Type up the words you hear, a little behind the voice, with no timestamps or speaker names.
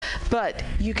But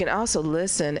you can also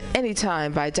listen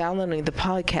anytime by downloading the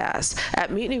podcast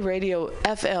at Mutiny Radio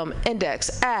FM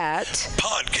Index at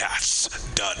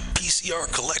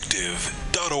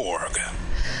podcasts.pcrcollective.org.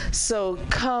 So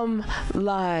come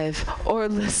live or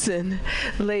listen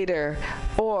later,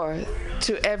 or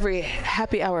to every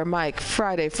happy hour mic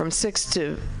Friday from 6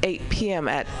 to 8 p.m.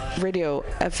 at Radio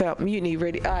FM Mutiny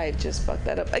Radio. I just fucked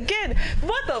that up again.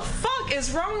 What the fuck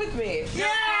is wrong with me? Yeah,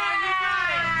 you got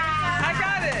it. I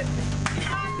got it.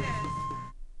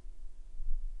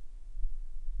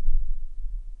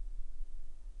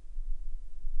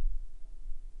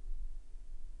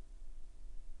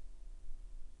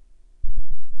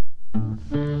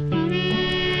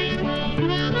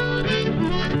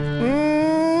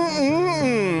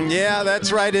 Yeah,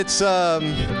 that's right. It's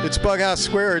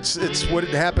BughouseSquare. It's what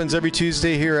happens every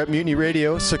Tuesday here at Mutiny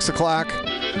Radio, 6 o'clock,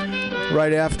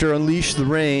 right after Unleash the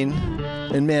Rain.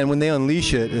 And man, when they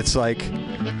unleash it, it's like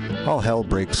all hell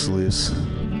breaks loose.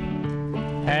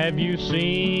 Have you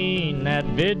seen that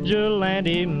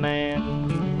vigilante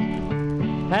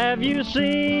man? Have you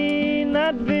seen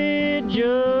that vigilante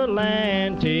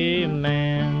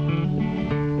man?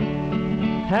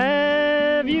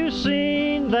 Have you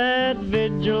seen that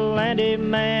vigilante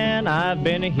man? I've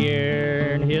been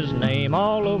hearing his name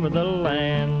all over the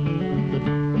land.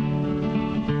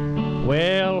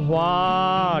 Well,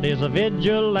 what is a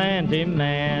vigilante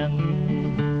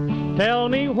man? Tell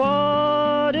me,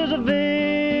 what is a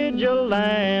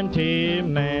vigilante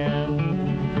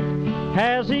man?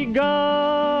 Has he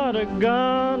got a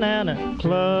gun and a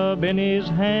club in his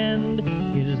hand?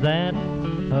 Is that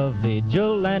a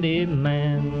vigilante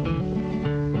man?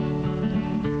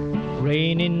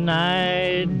 Rainy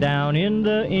night down in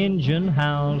the engine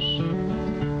house,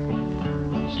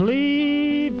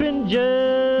 sleeping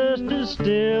just as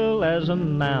still as a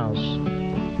mouse.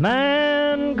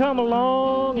 Man come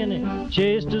along and he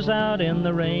chased us out in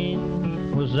the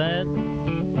rain. Was that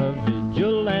a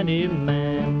vigilante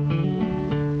man?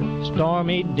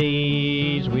 Stormy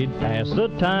days we'd pass the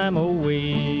time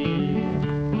away,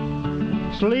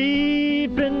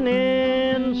 sleeping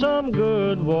in some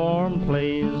good warm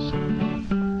place.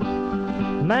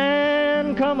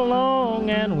 Man come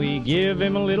along and we give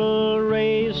him a little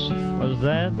race. Was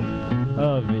that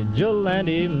a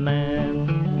vigilante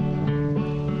man?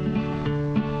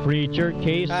 Preacher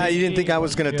Casey. You didn't think I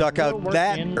was going to duck out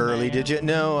that early, did you?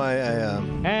 No, I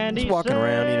was walking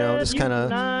around, just kind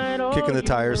of kicking the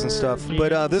tires and stuff.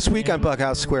 But this week on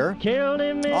BughouseSquare,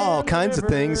 all kinds of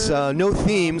things. No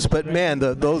themes, but man,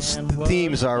 those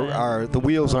themes are the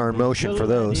wheels are in motion for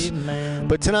those.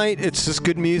 But tonight, it's just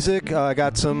good music. I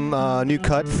got some new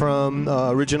cut from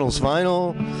Originals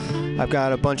Vinyl. I've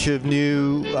got a bunch of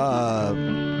new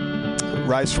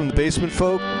Rise from the Basement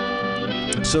folk.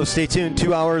 So stay tuned.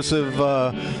 2 hours of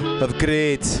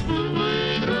great.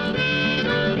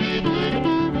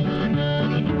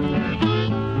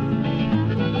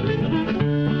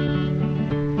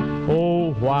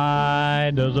 Oh,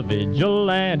 why does a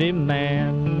vigilante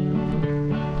man?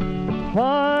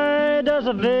 Why does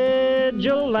a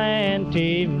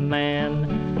vigilante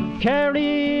man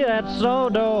carry that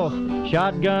sawed-off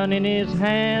shotgun in his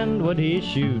hand? Would he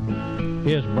shoot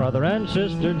his brother and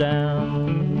sister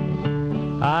down?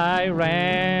 I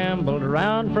rambled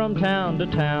around from town to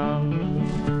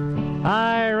town.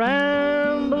 I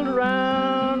rambled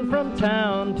around from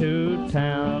town to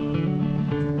town.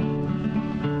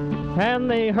 And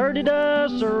they herded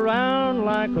us around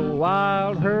like a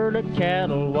wild herd of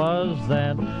cattle. Was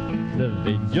that the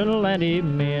vigilante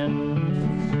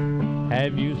men?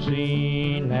 Have you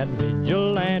seen that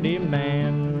vigilante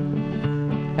man?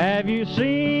 Have you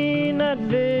seen that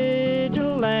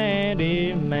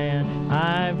vigilante man?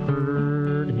 I've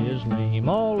heard his name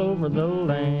all over the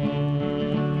land.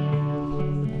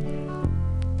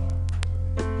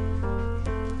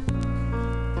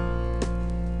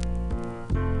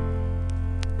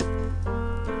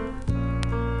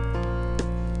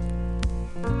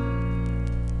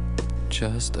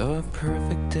 Just a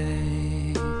perfect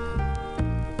day.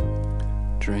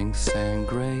 Drink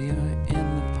sangria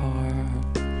in the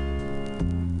park.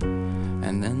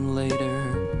 And then later,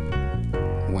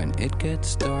 when it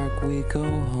gets dark, we go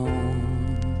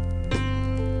home.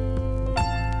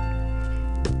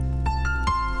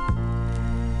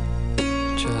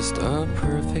 Just a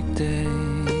perfect day.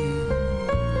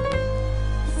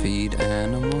 Feed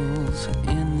animals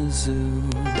in the zoo.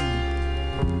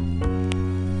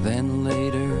 Then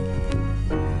later,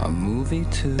 a movie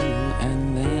too,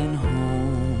 and then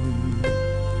home.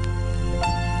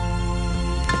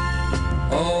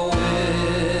 Oh,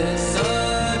 it's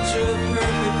such a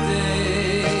perfect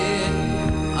day.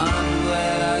 I'm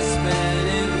glad I spent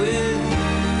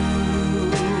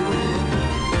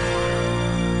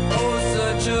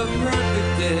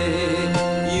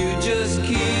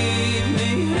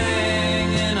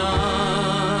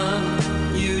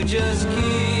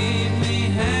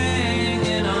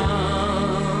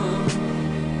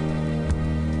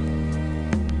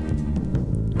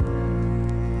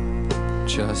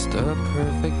just a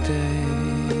perfect day.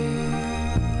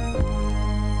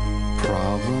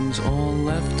 Problems all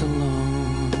left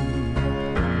alone.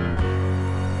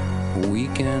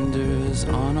 Weekenders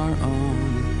on our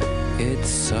own. It's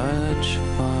such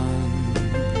fun.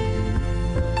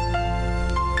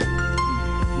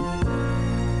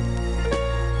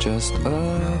 Just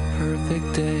a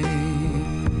perfect day.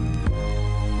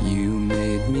 You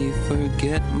made me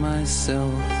forget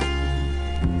myself.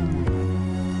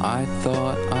 I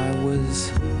thought I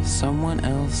was someone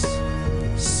else,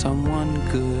 someone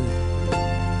good.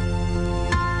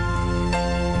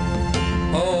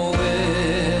 Oh,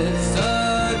 it's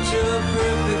such a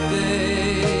perfect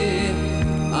day.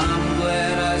 I'm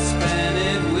glad I spent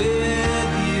it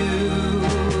with you.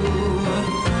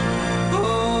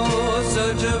 Oh,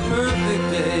 such a perfect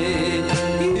day.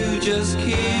 You just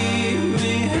keep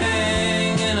me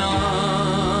hanging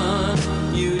on.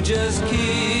 You just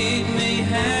keep me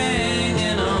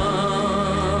hanging on.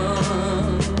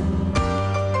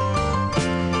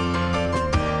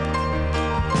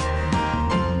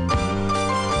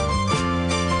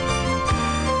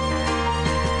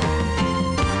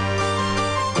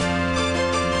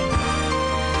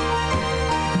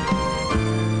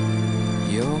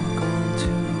 You're going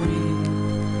to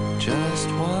reap just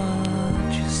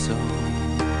what you sow.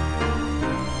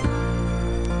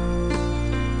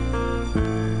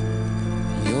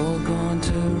 You're going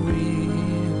to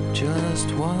reap just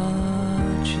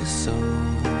what you sow.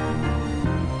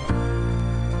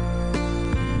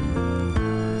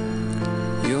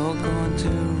 You're going to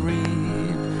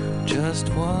reap just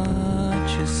what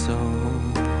you sow.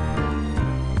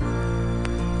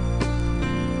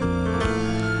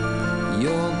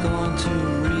 You're going to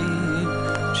reap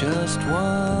just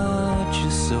what you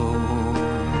sow.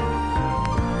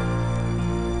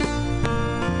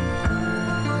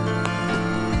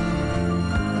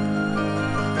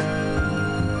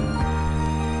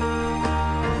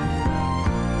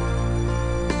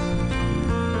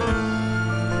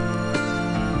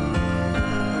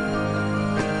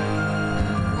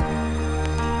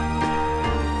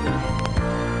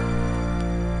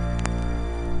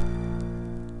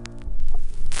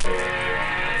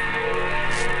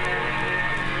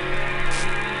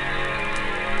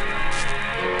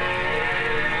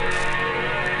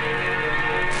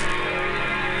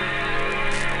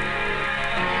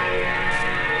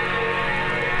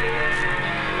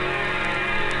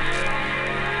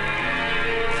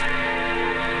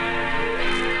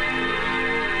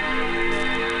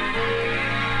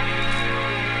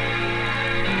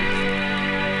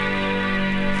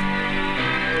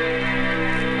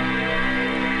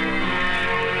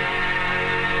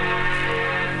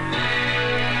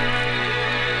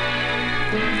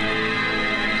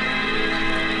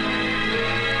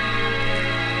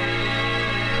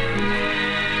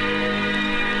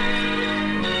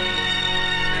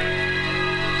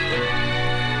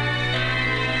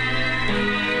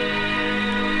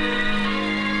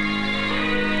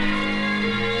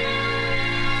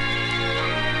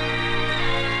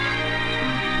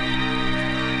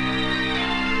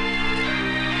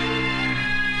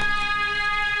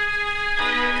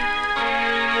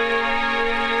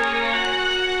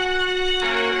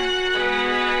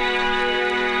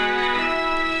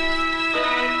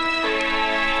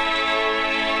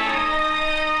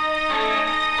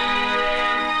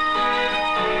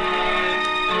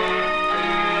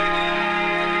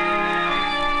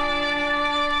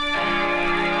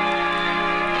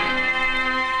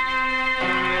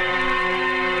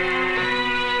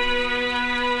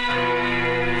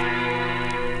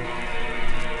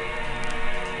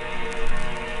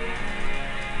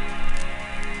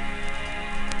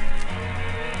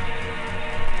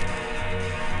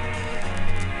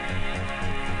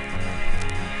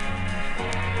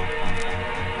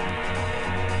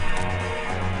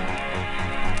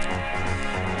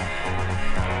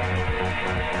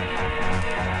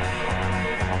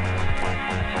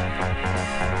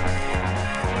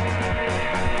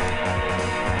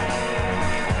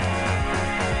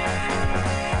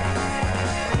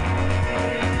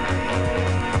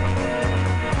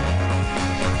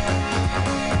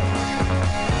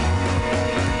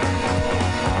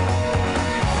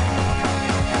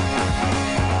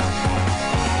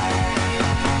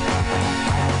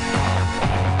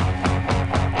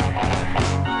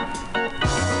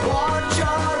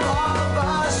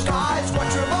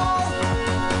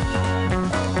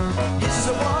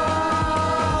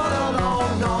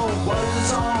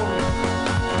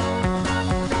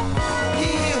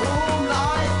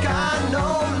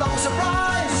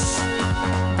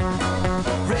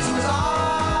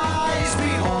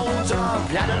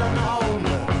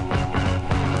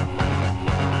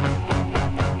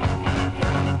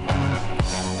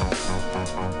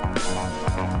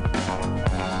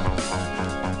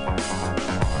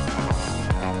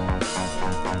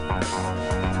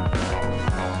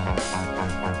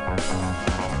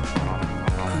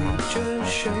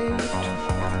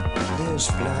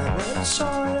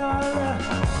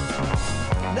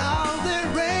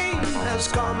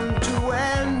 has come to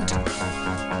end.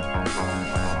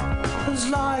 Has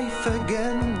life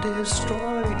again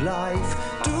destroyed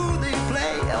life? Do they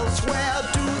play elsewhere?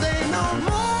 Do they know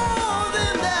more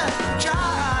than their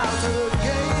childhood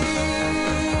games?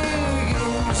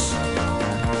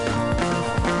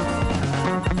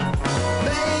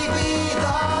 Maybe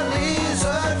the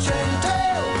lizard can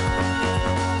tell.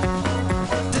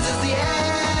 This is the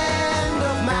end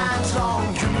of man's long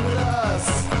human earth.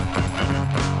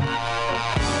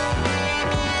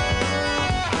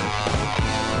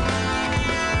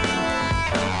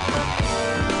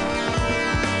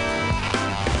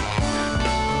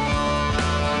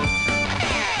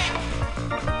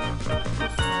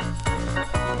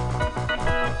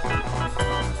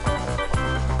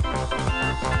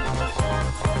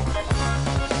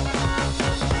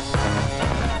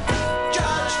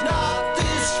 Judge not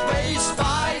this race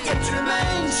by its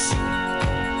remains.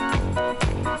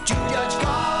 To judge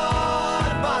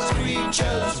God past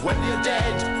creatures when you're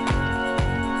dead.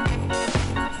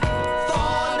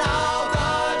 For now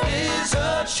the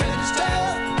lizard shed its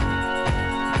tail.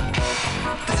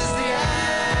 This is the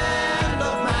end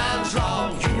of man's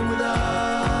long human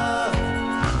earth.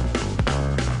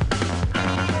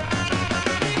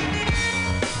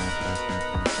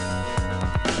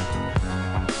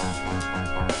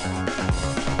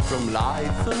 From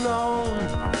life alone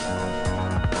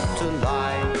to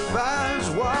life as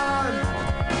one.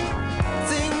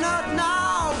 Think not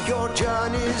now, your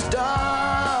journey's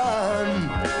done.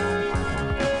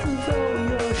 Though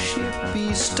your ship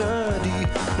be sturdy,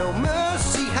 no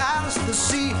mercy has the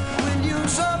sea. Will you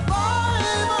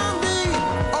survive on the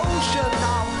ocean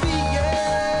of being?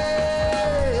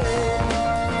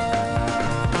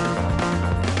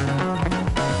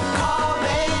 Come,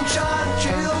 ancient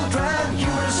children,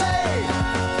 you will say,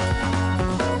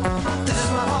 this is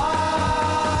my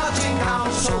parting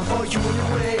counsel for you and your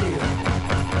way.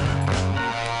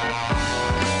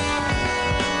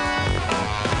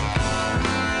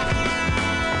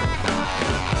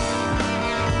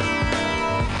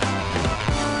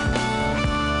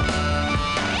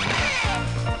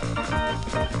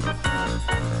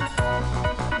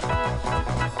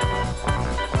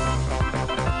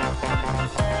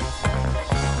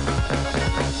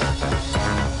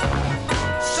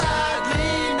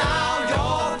 Sadly now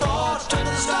your thoughts turn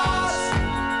to the stars.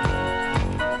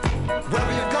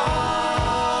 Wherever you're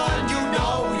gone, you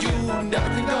know you never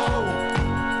can go.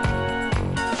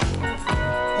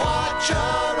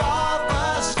 Watcher of the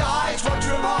skies, watch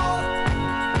revolve.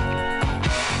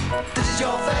 This is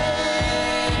your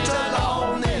fate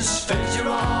alone, this fate's your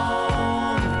own.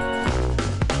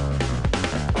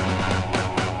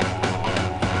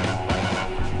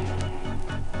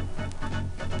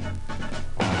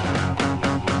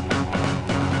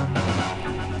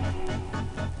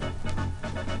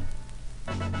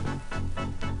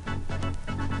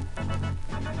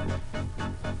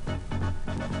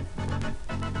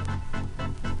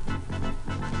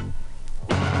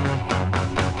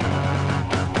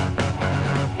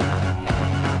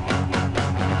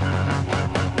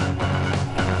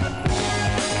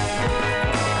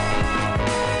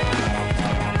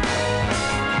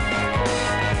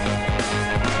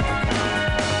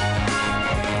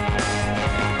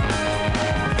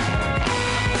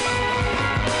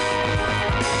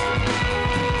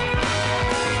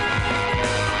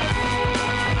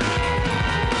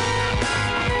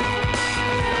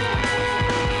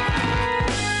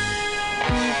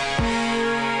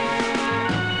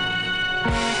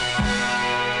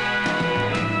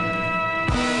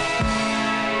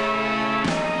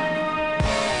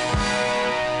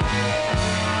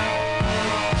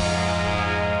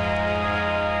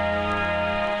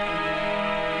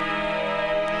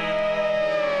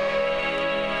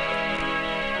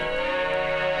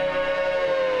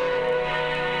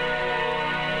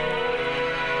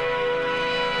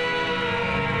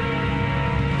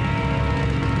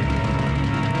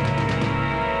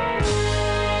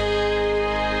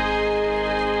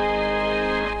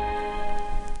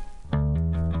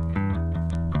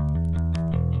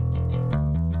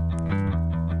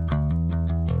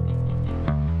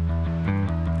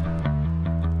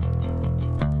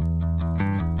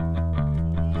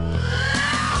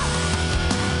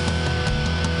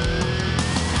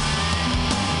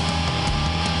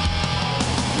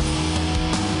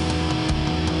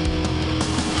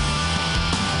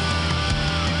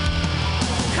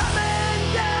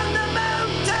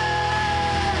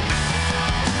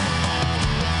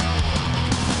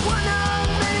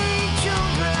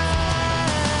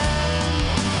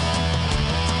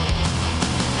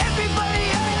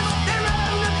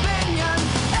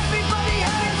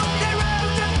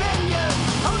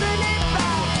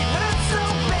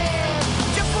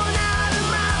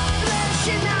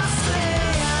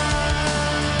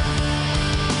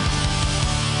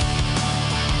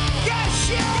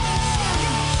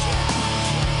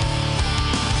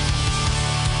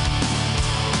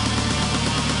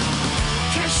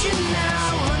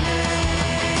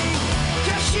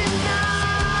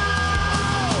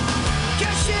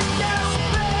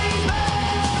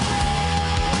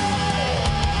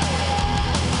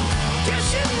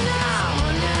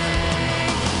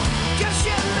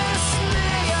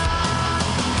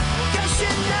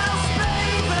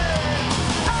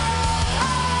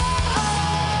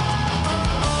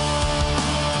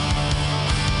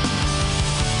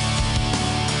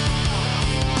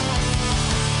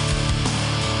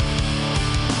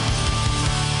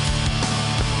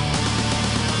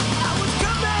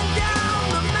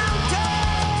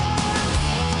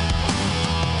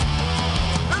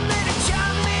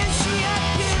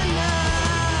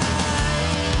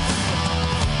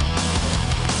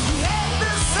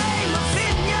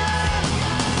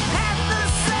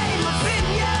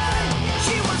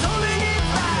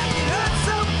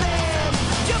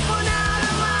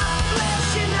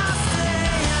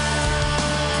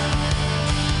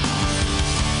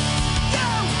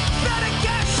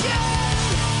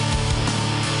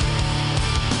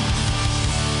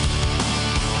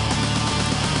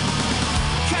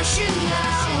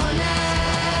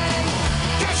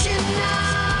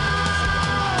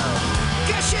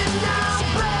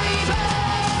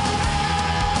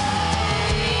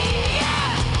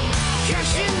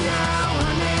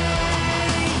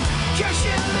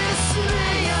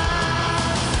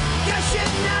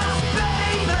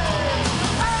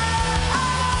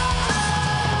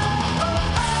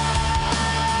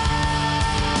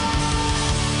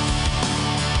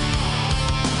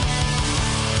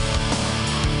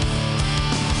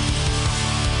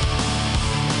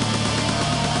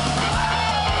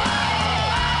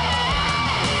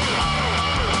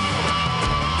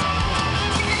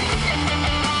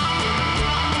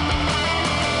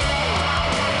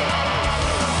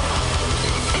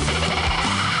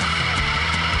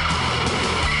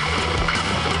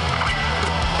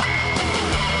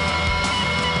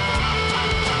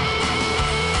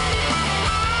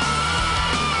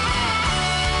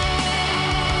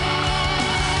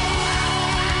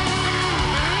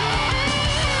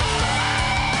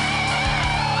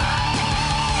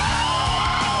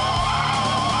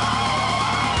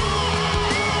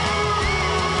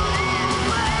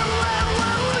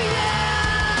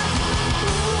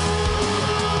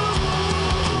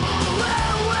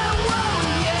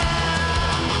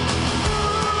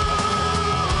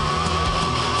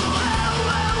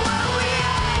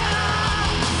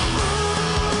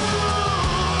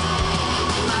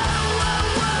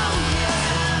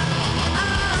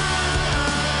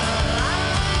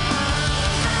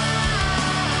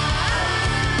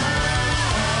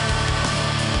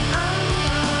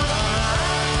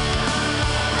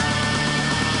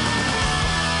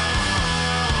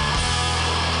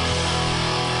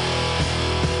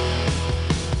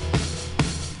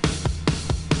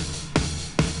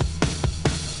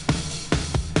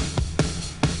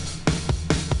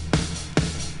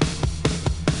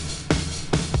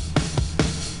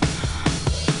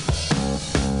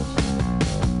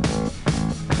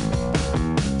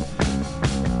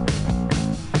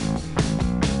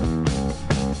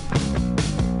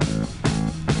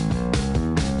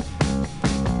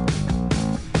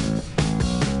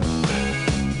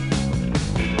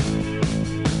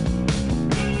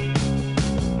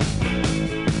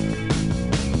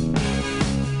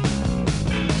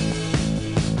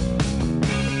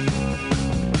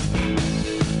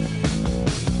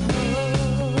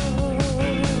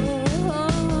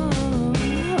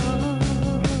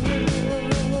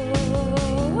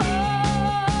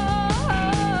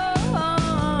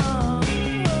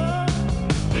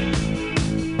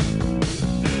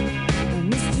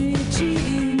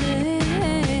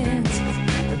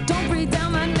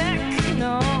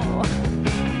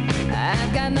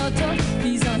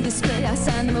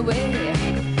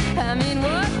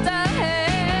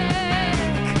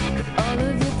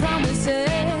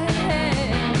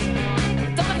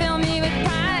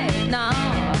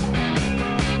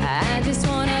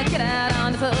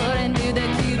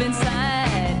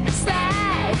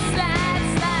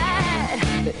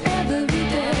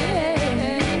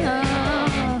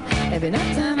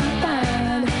 night time I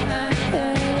find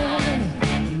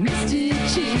mystery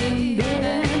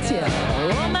achievements, yeah,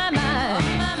 on my mind,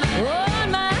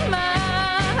 on my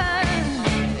mind,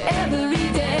 every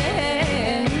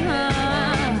day,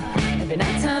 every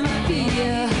night time I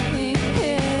feel,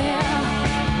 yeah,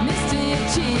 mystery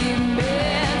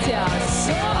achievements, yeah,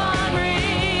 so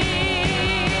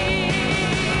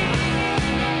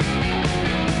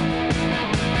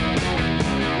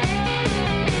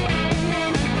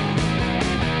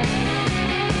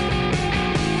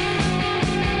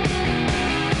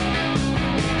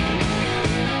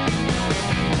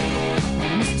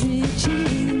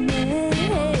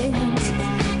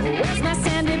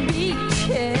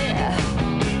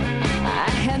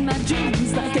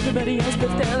like everybody else,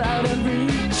 but they're out of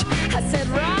reach. I said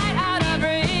right out of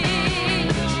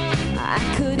reach. I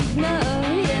could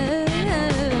ignore you.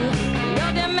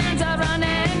 Your demands are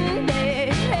running,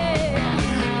 baby.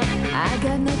 I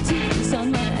got no teeth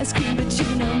on my ice cream, but you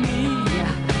know me.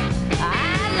 I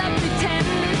love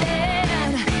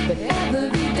pretending, but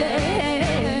every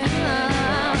day,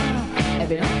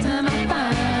 every time I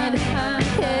find,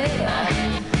 yeah,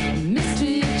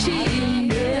 mystery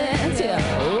achievements, yeah.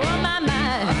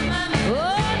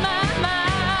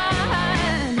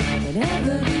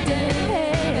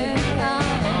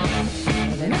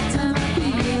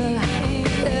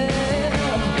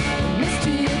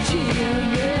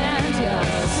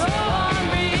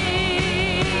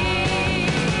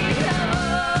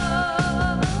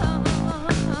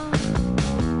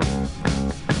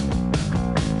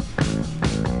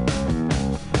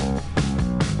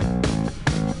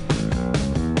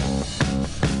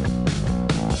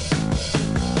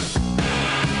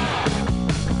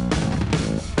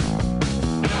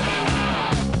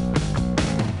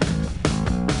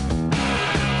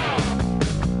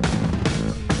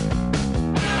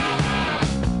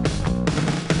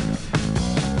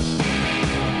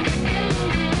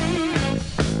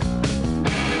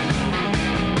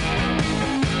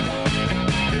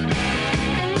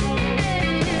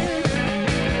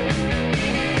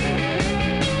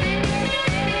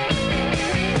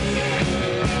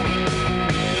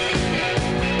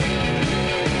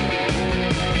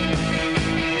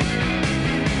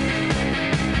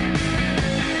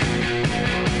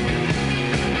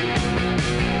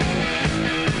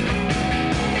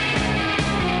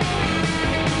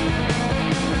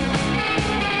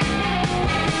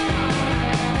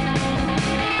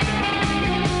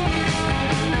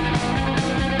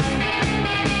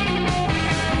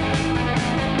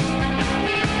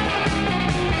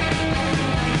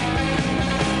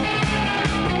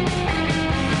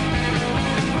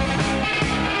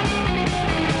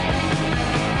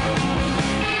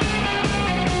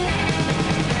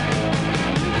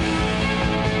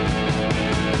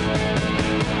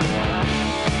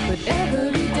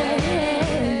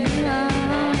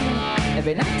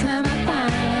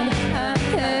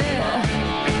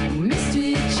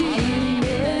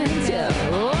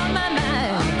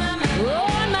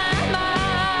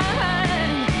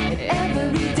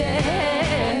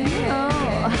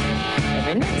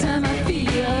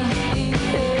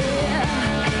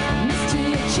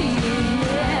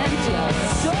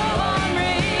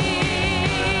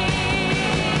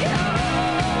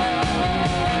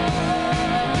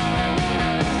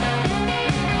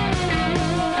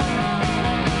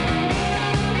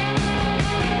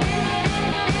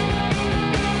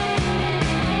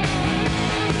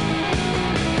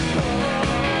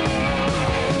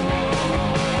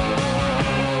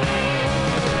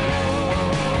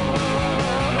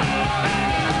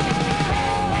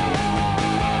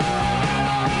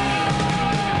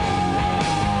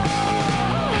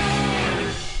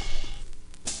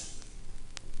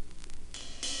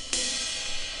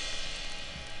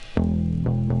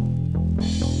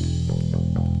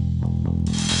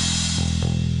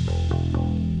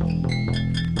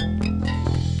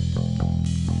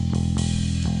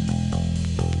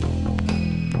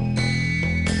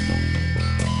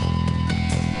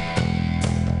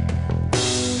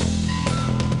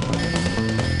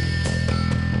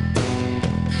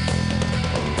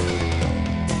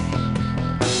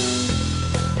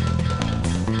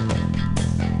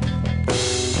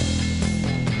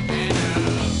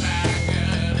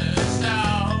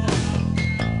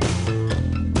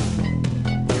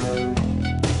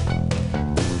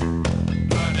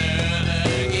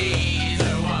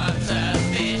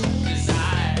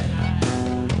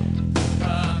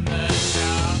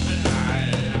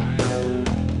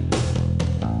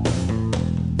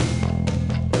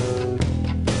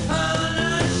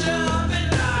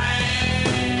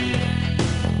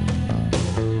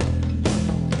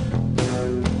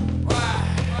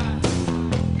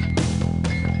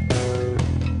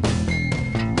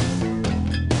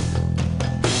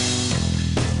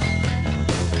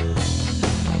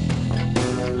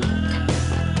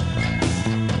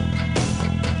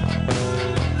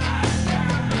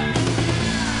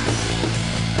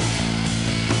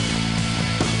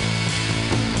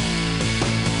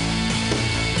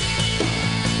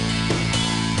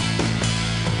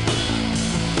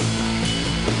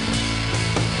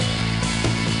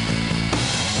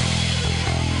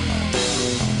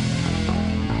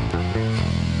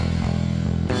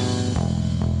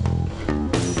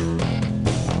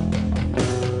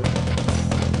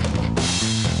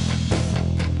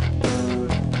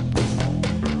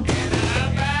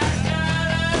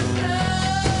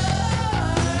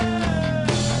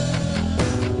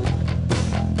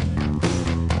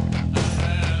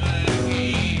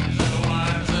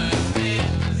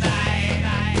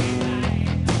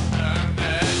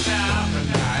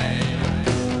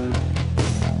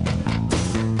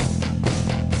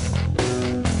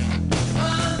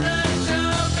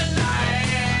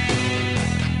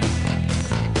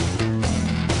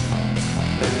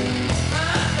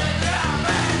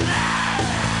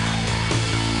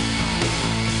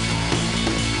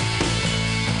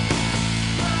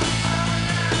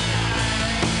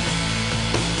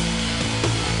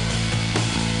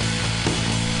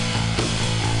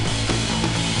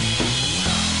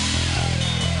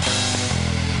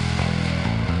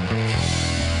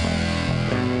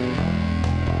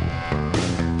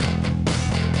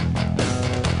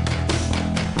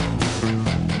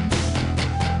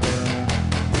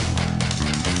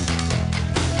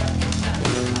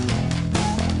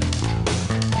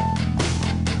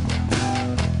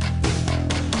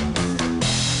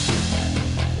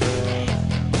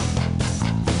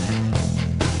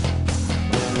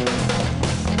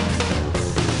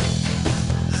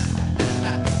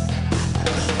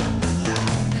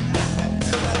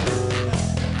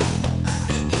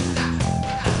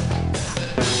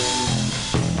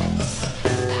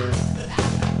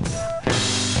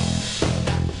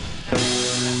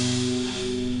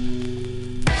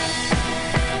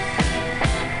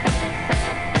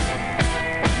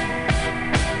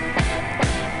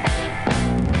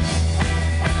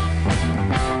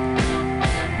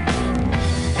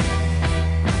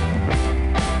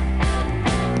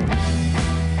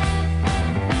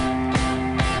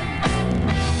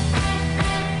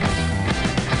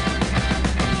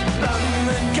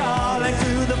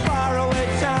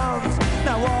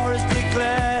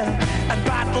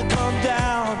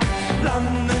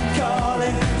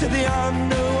 the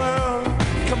underworld.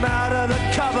 Come out of the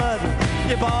cupboard,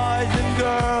 you boys and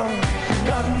girls.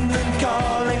 London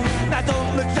calling, now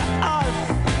don't look to us.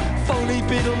 Phony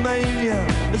Beatlemania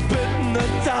has bitten the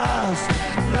dust.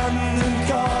 London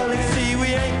calling, see we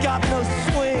ain't got no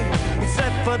swing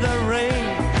except for the ring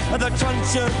of the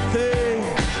truncheon thing.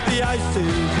 The ice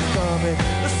age is coming,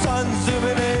 the sun's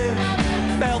zooming in.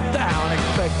 Meltdown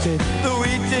expected, the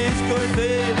wheat is going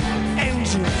thin.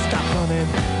 Engines stop running,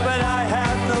 but I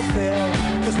have no fear,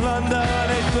 'cause London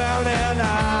is drowning. I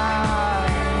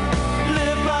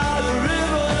live by the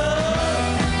river,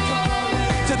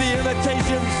 to the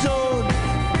imitation zone.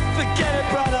 Forget it,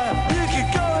 brother, you can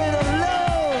go it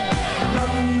alone.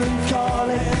 London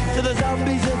calling to the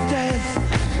zombies of death.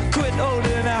 Quit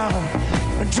holding out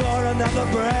and draw another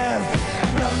breath.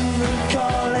 London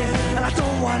calling, and I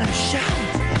don't want to shout,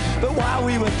 but while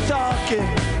we were talking,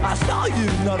 I saw you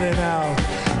nodding out.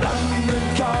 London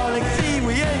calling, see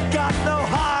we ain't got no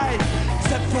hide,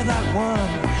 except for that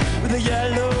one with the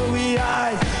yellowy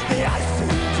eyes. The ice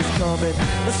age is coming,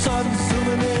 the sun's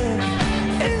zooming in.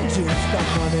 Engines stop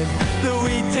running, the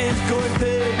wheat is going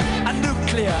big. A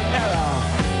nuclear error,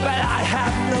 but I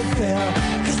have no fear,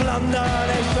 'cause London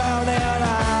is drowning.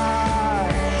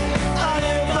 I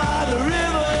live by the river.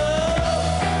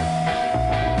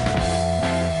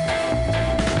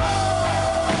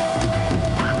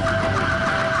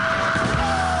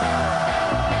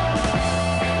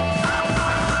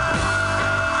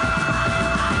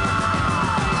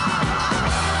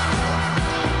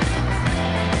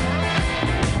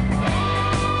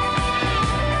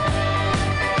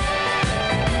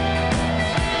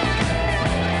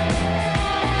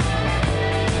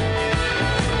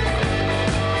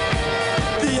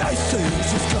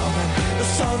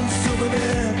 Sun's zooming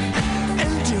in,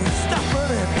 engines stop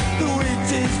running, the wheat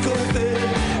is going thin.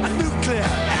 A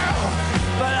nuclear error,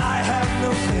 but I have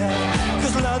no fear,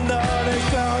 'cause London is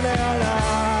drowning.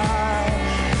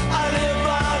 I live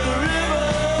by the river.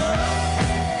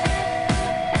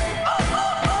 Oh,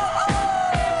 oh, oh, oh.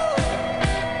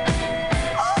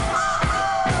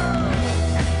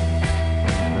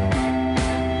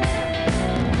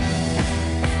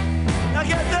 Now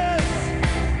get this.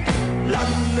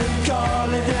 London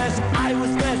calling, yes, I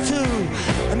was there too.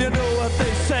 And you know what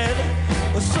they said?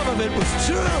 Well, some of it was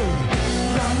true.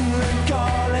 London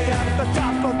calling at the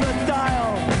top of the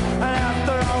dial. And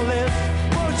after all this,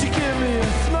 won't you give me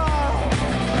a smile?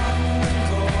 London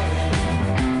calling.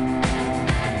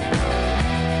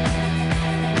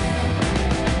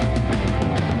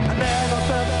 I never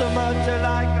felt so much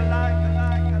alike.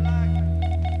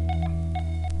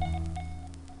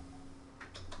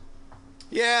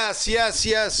 Yes, yes,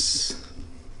 yes.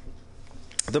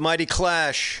 The Mighty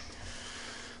Clash.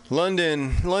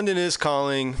 London is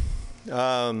calling.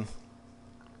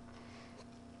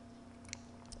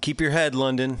 Keep your head,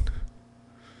 London.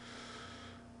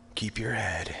 Keep your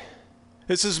head.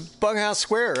 This is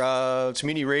BughouseSquare. It's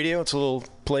MutinyRadio. It's a little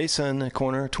place on the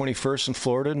corner, 21st in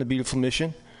Florida, in the beautiful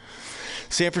Mission.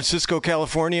 San Francisco,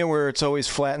 California, where it's always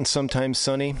flat and sometimes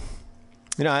sunny.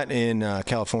 Not in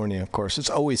California, of course. It's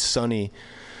always sunny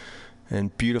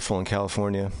and beautiful in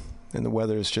California, and the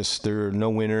weather is just, there are no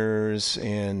winters,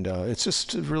 and it's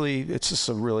just a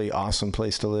really awesome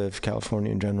place to live,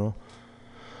 California in general.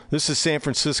 This is San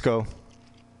Francisco,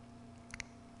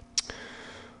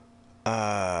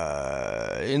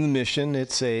 in the Mission.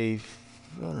 It's it's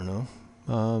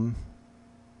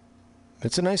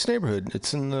a nice neighborhood.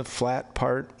 It's in the flat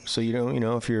part, so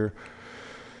if you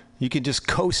can just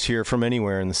coast here from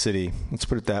anywhere in the city. Let's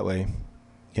put it that way.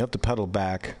 You have to pedal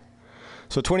back.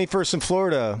 So 21st in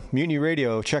Florida, Mutiny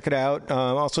Radio. Check it out.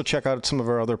 Also check out some of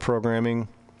our other programming.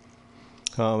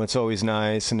 It's always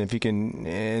nice, and if you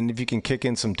can kick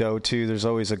in some dough too, there's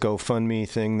always a GoFundMe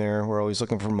thing there. We're always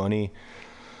looking for money.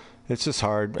 It's just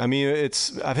hard. I mean,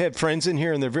 I've had friends in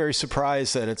here, and they're very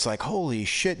surprised that it's like, holy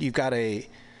shit, you've got a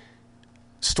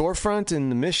storefront in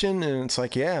the Mission, and it's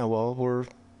like, yeah, well, we're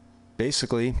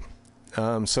basically.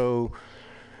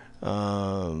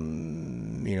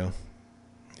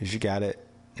 If you got it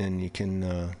and you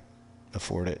can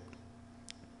afford it,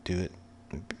 do it.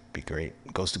 It'd be great.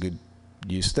 It goes to good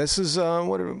use. This is I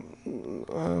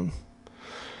don't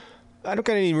got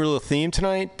any real theme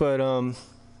tonight, but I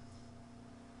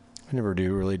never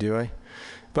do, really, do I?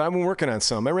 But I've been working on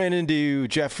some. I ran into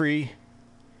Jeffrey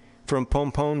from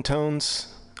Pom Pom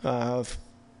Tones, I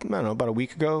don't know, about a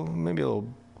week ago, maybe a little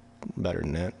better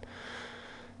than that.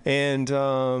 And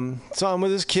saw him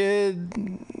with his kid,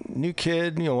 new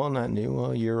kid, not new,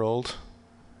 a year old.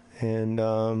 And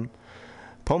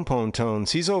Pom Pom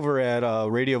Tones, he's over at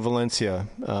Radio Valencia.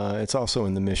 It's also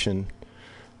in the Mission.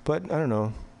 But I don't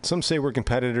know, Some say we're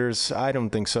competitors. I don't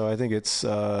think so. I think it's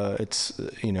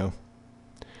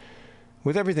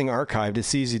with everything archived,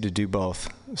 it's easy to do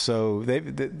both. So they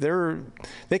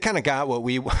kind of got what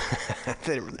we.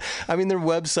 I mean, their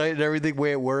website and everything, the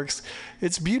way it works,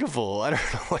 it's beautiful. I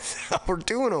don't know what the hell we're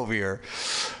doing over here.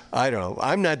 I don't know.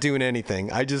 I'm not doing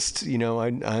anything. I just,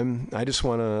 I just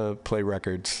want to play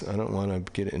records. I don't want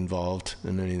to get involved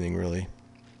in anything really.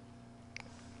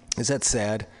 Is that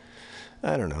sad?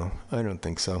 I don't know. I don't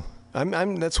think so.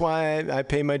 That's why I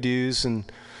pay my dues and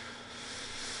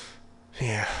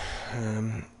yeah.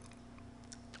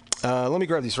 Let me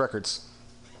grab these records.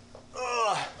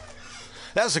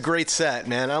 That was a great set,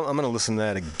 man. I'm going to listen to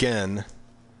that again.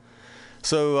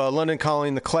 So London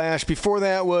Calling, The Clash. Before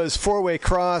that was Four-Way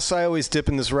Cross. I always dip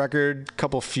in this record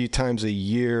a few times a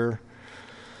year.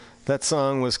 That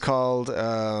song was called,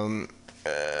 I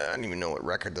don't even know what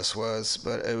record this was,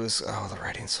 but it was, the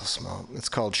writing's so small. It's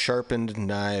called Sharpened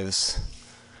Knives.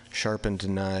 Sharpened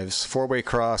Knives. Four-Way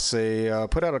Cross. They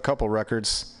put out a couple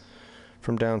records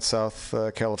from down South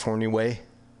California way.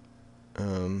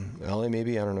 LA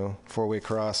maybe, I don't know. Four-Way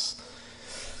Cross.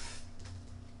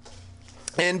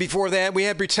 And before that, we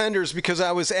had Pretenders because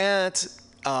I was at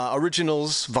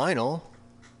Originals Vinyl,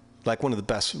 like one of the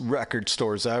best record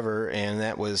stores ever, and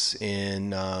that was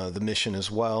in the Mission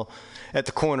as well, at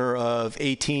the corner of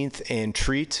 18th and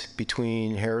Treat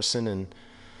between Harrison and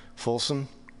Folsom.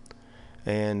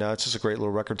 And it's just a great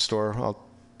little record store.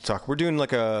 We're doing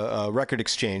like a record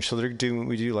exchange, so we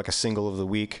do like a single of the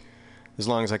week. As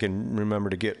long as I can remember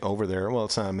to get over there. Well,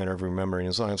 it's not a matter of remembering.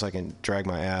 As long as I can drag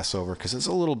my ass over, because it's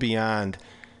a little beyond.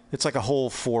 It's like a whole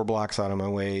 4 blocks out of my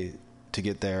way to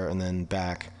get there and then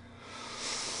back.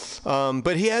 But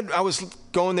I was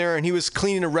going there and he was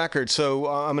cleaning a record. So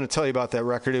I'm going to tell you about that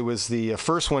record. It was the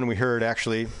first one we heard,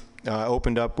 actually.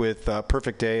 Opened up with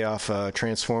Perfect Day off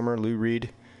Transformer, Lou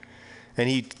Reed. And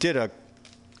he did a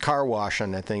car wash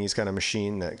on that thing. He's got a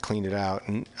machine that cleaned it out.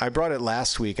 And I brought it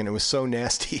last week and it was so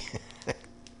nasty.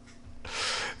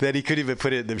 That he couldn't even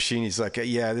put it in the machine. He's like,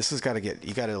 yeah, this has got to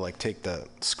you got to like take the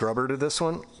scrubber to this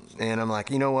one. And I'm like,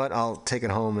 you know what? I'll take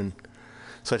it home. And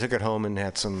so I took it home and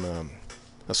had some,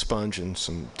 a sponge and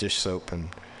some dish soap and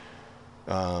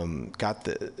got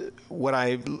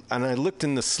I looked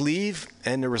in the sleeve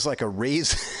and there was like a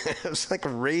raisin. It was like a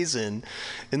raisin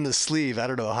in the sleeve. I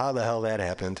don't know how the hell that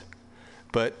happened.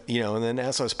 But, and then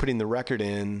as I was putting the record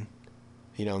in,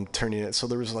 I'm turning it. So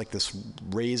there was like this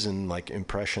raisin like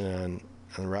impression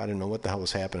on the rod. I didn't know what the hell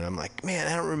was happening. I'm like, man,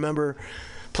 I don't remember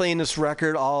playing this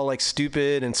record all like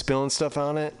stupid and spilling stuff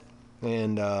on it.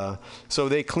 And so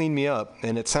they cleaned me up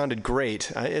and it sounded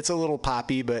great. It's a little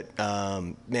poppy, but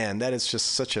man, that is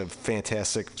just such a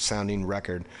fantastic sounding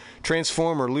record.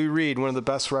 Transformer, Lou Reed, one of the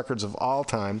best records of all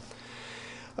time.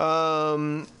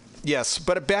 Yes,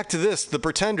 but back to this, the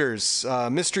Pretenders,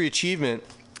 Mystery Achievement.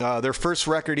 Their first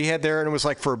record he had there, and it was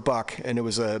like for $1, and it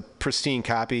was a pristine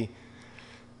copy.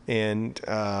 And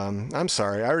I'm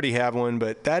sorry, I already have one,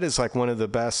 but that is like one of the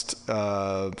best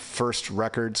first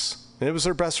records. And it was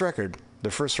their best record,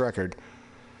 their first record.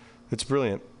 It's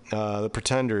brilliant. The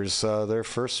Pretenders, their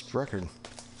first record.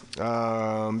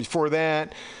 Before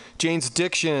that, Jane's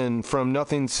Addiction from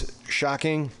Nothing's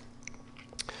Shocking.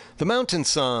 The Mountain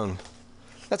Song.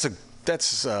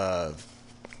 That's a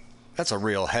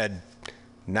real head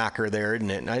knocker there, isn't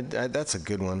it? And that's a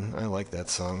good one. I like that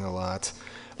song a lot.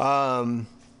 And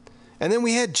then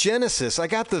we had Genesis. I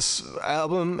got this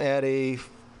album at a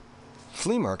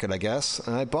flea market, I guess,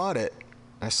 and I bought it.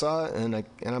 I saw it, and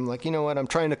I'm like, you know what? I'm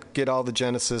trying to get all the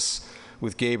Genesis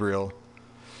with Gabriel.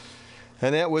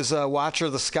 And that was Watcher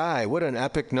of the Sky. What an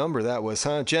epic number that was,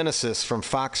 huh? Genesis from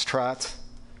Foxtrot.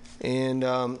 And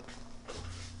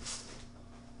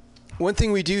one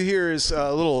thing we do here is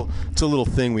a little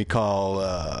thing we call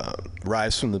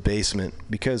Rise from the Basement,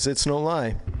 because it's no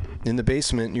lie. In the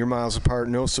basement, you're miles apart.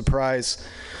 No surprise.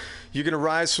 You're gonna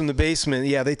rise from the basement.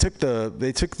 Yeah, they took the.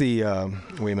 Wait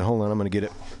a minute, hold on. I'm gonna get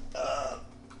it.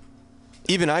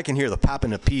 Even I can hear the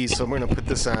popping of peas, so I'm gonna put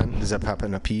this on. Does that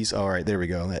popping of peas? All right, there we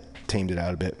go. That tamed it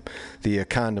out a bit. The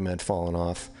condom had fallen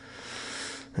off,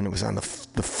 and it was on the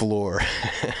floor.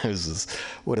 It was just,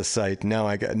 what a sight. Now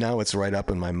it's right up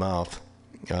in my mouth.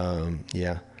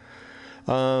 Yeah.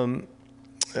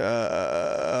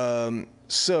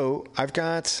 So I've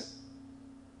got,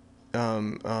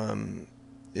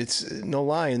 it's no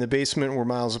lie, in the basement we're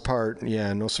miles apart.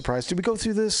 Yeah, no surprise. Did we go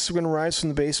through this? We're going to rise from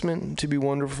the basement to be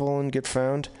wonderful and get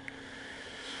found.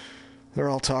 They're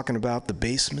all talking about the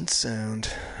basement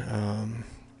sound.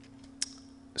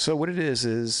 So what it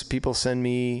is people send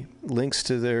me links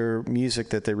to their music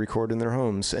that they record in their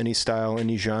homes, any style,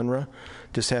 any genre.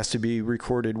 Just has to be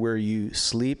recorded where you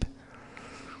sleep.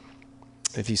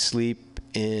 If you sleep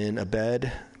in a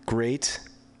bed, great.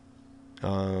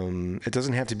 It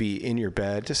doesn't have to be in your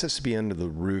bed. It just has to be under the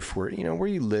roof where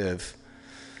you live.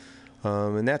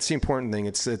 And that's the important thing.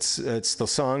 It's the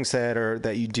songs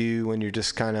that you do when you're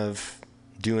just kind of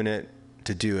doing it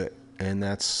to do it. And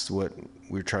that's what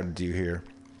we're trying to do here.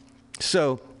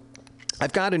 So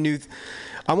I've got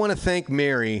I want to thank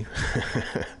Mary.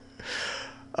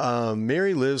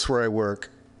 Mary lives where I work,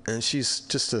 and she's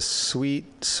just a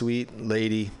sweet, sweet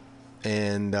lady.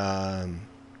 And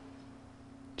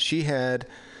she got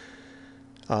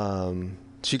an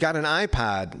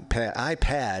iPad,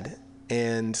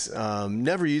 and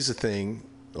never used the thing.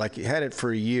 Like, had it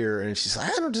for a year, and she's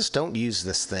like, don't use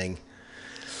this thing.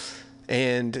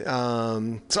 And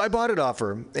so I bought it off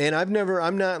her, and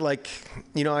I'm not like,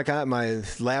 I got my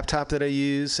laptop that I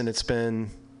use, and it's been,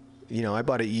 I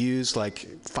bought it used like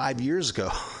 5 years ago,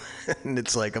 and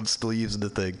it's like I'm still using the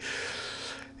thing.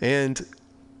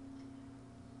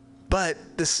 But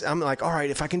I'm like, all right,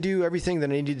 if I can do everything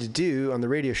that I need to do on the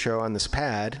radio show on this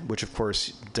pad, which of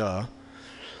course,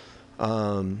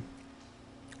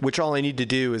 which all I need to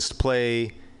do is to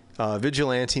play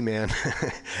Vigilante Man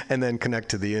and then connect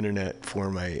to the internet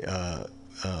for my,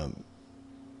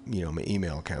 my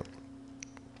email account.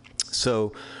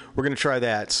 So we're going to try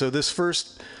that. So this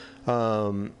first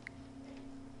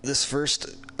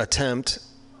attempt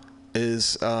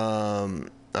is, all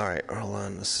right, hold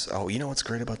on. What's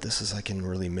great about this is I can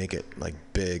really make it like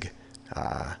big.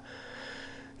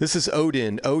 This is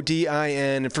Odin, Odin,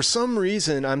 and for some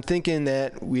reason I'm thinking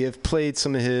that we have played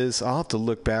some of his. I'll have to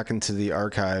look back into the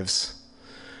archives,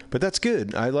 but that's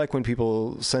good. I like when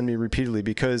people send me repeatedly,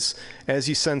 because as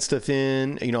you send stuff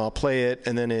in, I'll play it,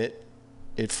 and then it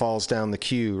falls down the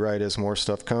queue, right, as more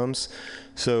stuff comes.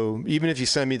 So even if you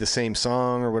send me the same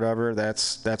song or whatever,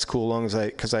 that's cool, long as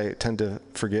because I tend to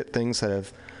forget things that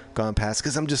have gone past,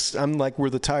 because I'm like where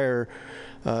the tire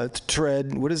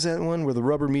tread, what is that one, where the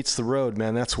rubber meets the road,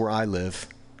 man? That's where I live.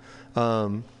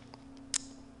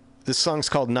 This song's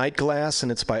called Night Glass,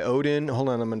 and it's by Odin. Hold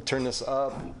on, I'm going to turn this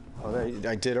up. Oh,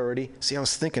 I did already. See, I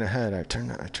was thinking ahead. I turned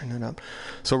it up.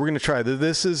 So we're going to try.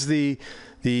 This is the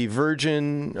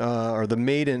Virgin, or the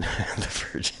Maiden, the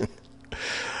Virgin.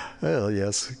 Well,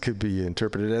 yes, it could be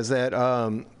interpreted as that.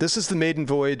 This is the maiden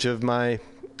voyage of my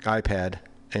iPad,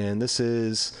 and this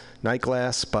is Night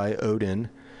Glass by Odin.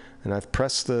 And I've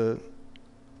pressed the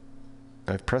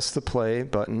play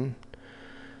button,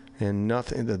 and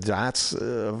nothing. The dots,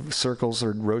 circles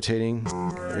are rotating.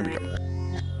 Here we go.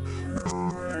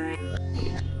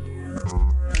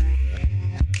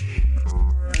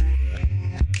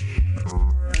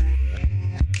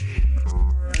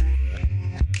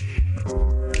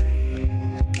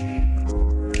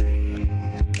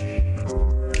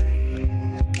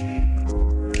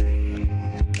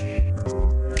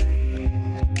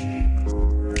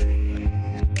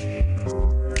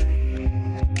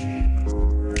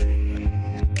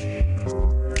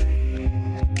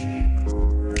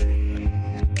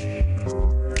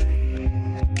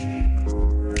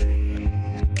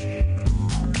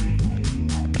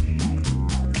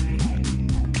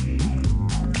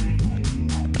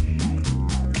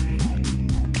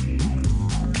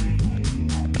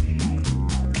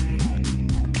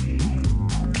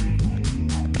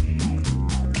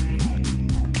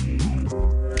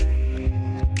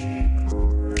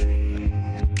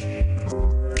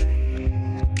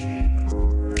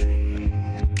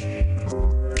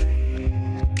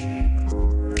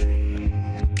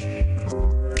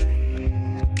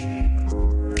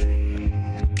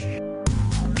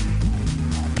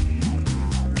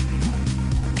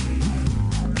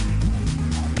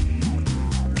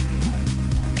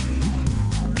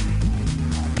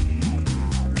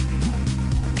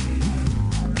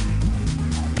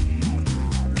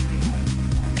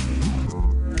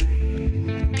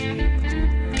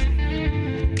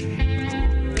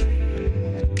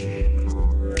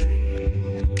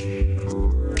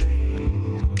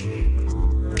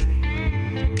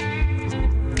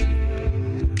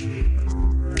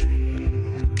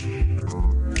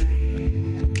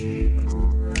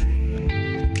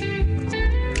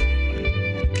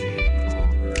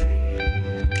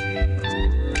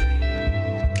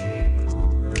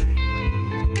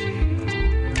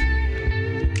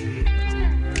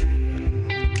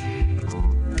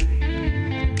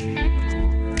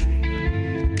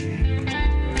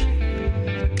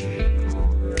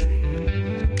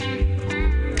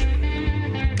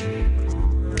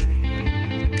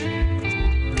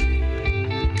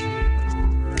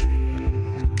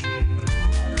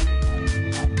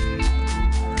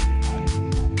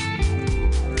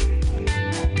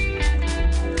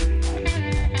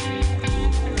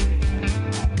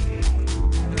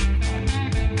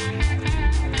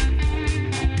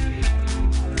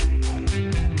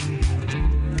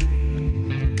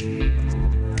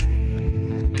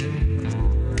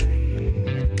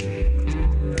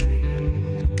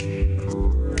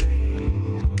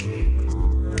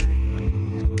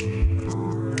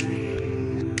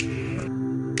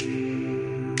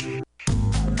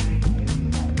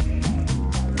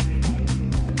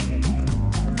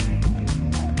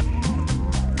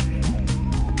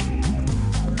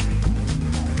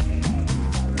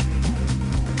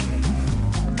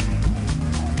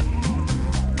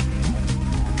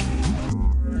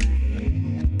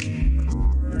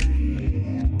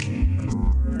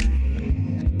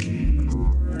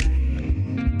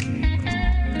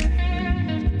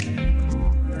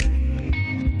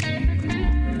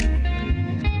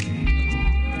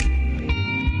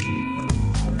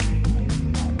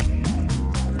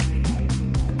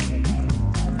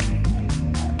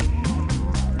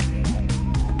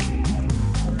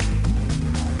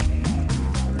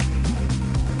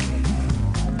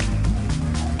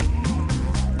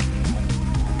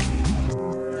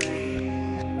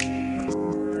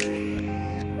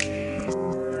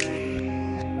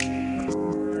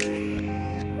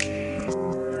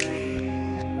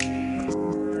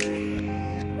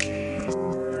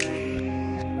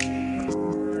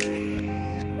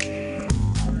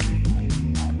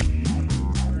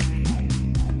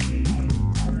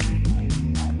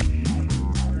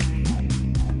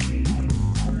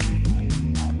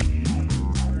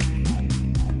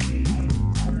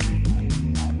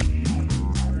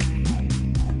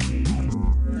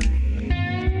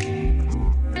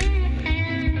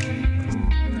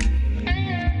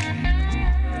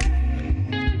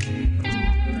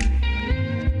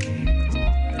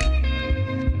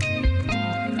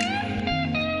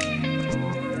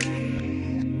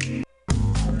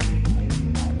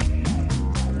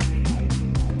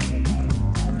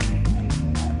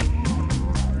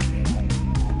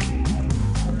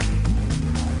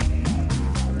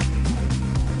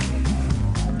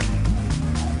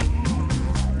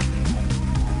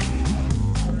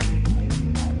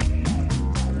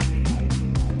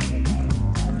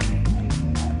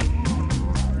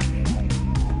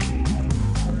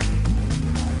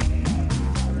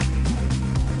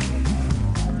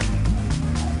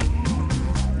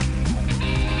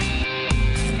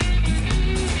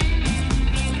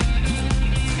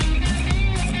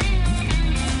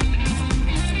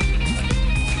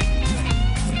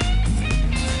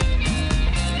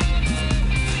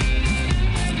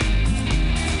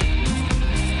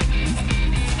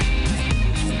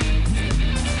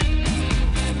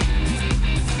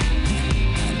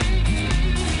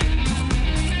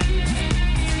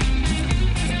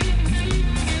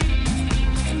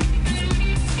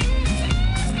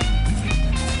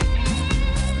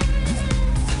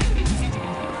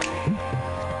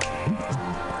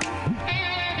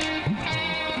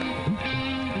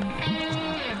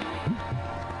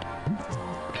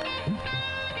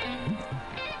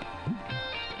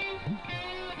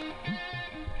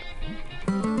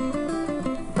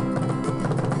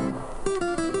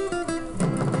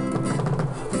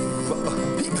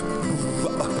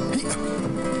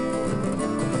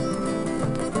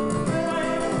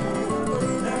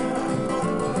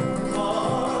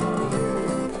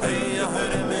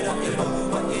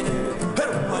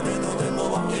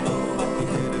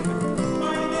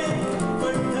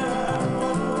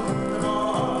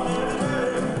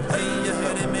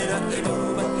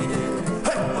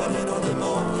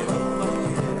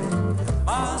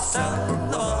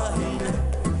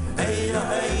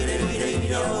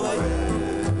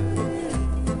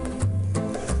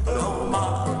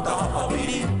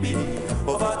 piri o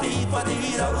fati fati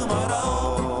da umarao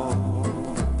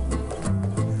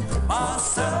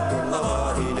Marcella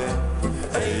Vaine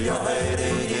hey ya hey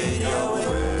hey ya we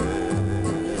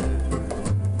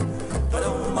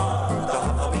Tadoma da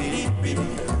piri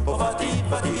o fati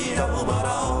fati da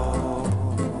umarao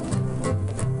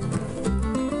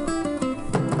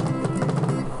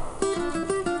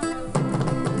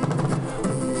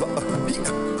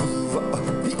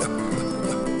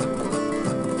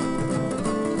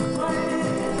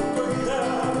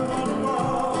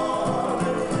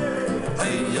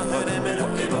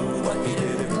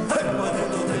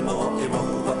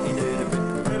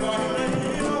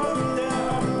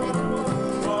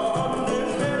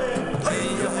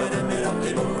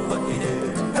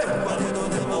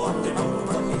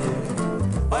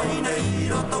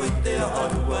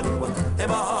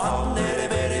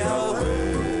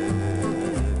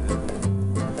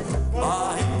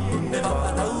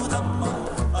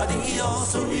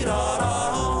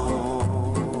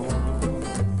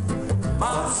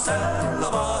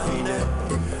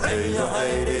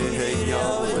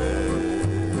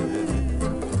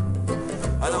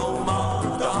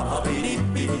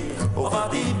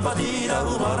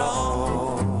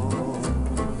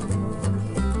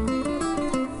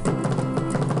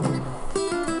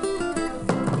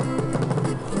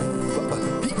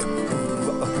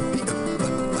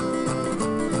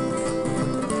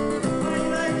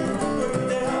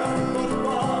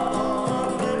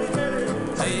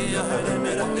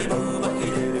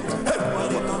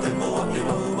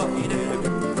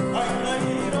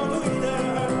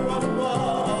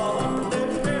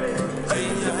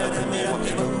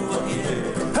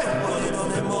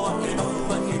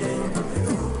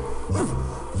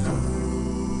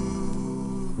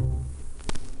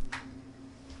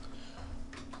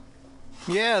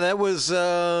Yeah, that was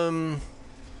off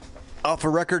a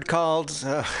record called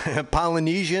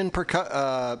Polynesian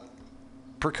Percussion,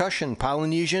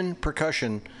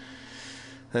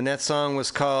 and that song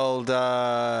was called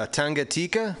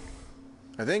Tangatika,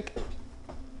 I think.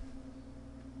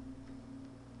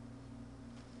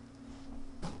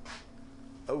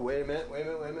 Oh, wait a minute.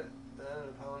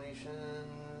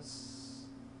 Polynesians.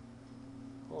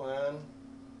 Hold on.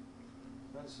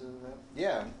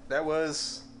 Yeah, that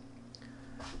was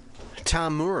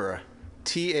Tamura,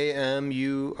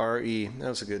 Tamure. That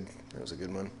was a good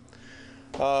one.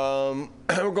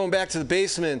 We're going back to the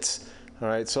basement. All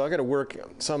right, so I got to work.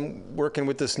 So I'm working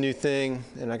with this new thing,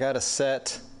 and I got to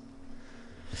set.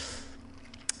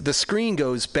 The screen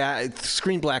goes back. The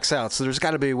screen blacks out. So there's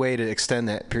got to be a way to extend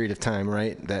that period of time,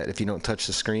 right? That if you don't touch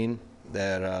the screen,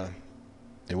 that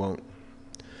it won't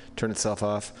turn itself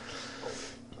off.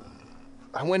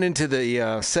 I went into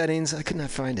the settings. I could not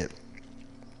find it.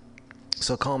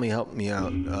 So help me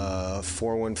out.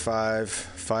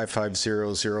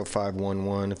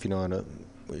 415-550-0511 if you know how to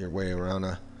put your way around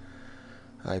a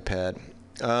iPad.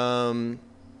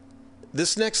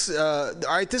 This next, all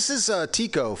right, this is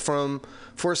Tico from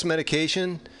Force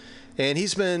Medication, and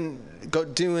he's been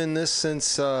doing this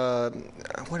since, when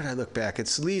did I look back?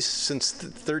 It's at least since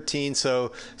 13,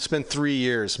 so it's been 3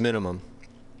 years minimum.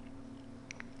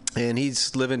 And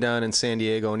he's living down in San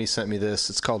Diego, and he sent me this.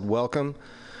 It's called Welcome.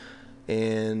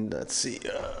 And let's see.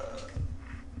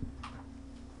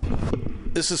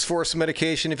 This is Force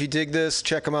Medication. If you dig this,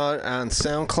 check them out on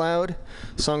SoundCloud.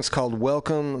 The song's called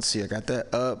Welcome. Let's see. I got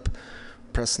that up.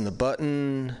 Pressing the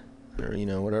button, or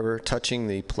whatever, touching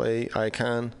the play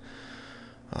icon.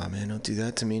 Oh man, don't do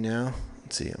that to me now.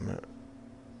 Let's see. All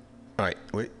right,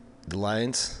 wait. The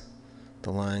lines.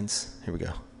 Here we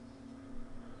go.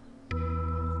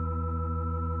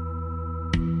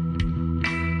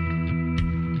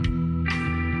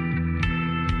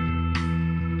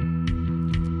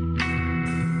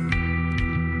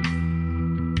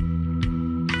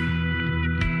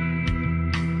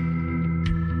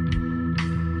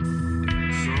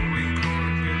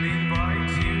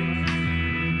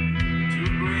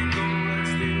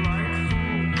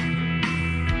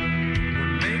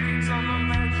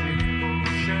 Magic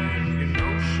potion, you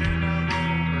know.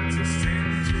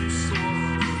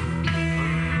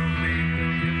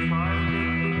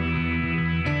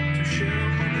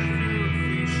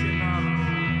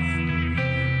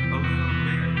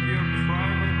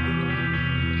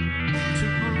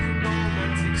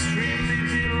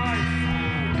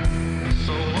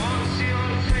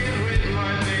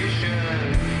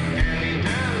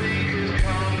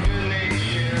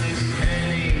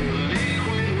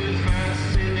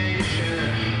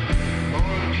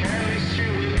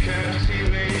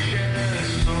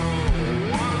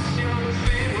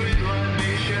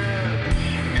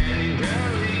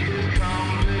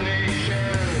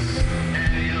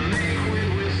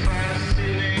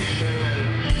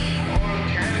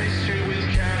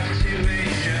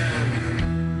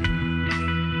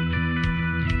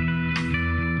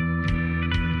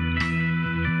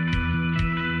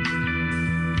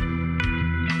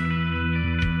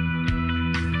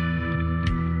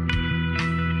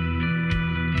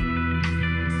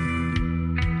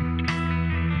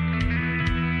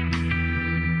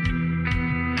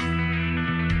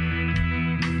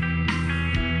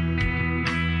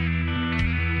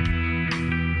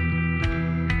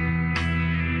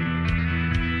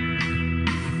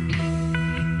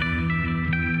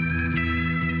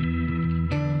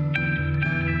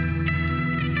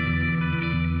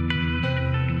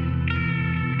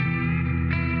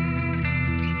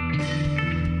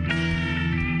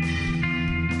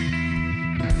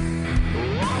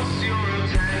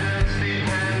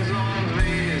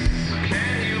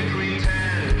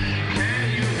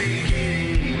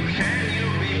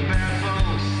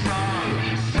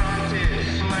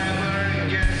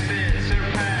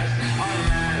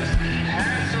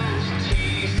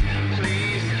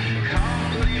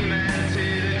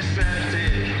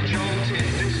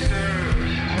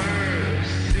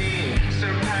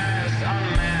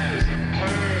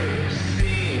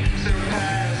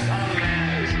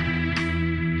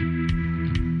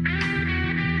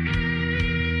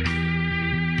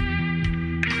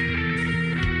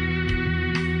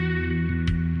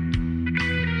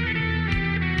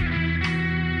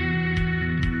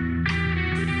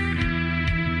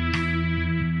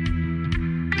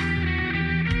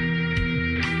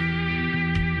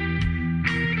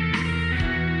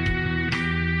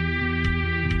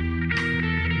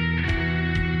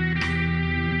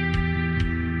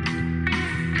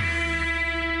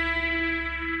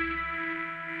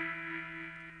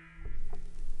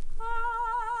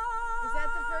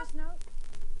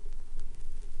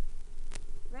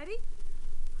 Ready?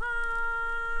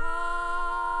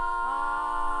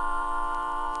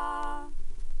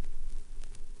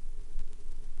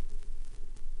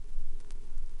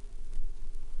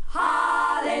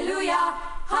 Hallelujah,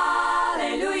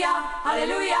 hallelujah,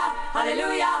 hallelujah,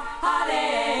 hallelujah,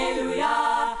 hallelujah,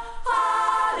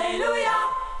 hallelujah,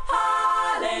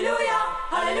 hallelujah,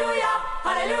 hallelujah,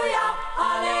 hallelujah,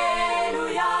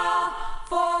 hallelujah.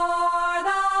 For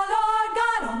the Lord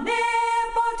God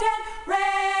omnipotent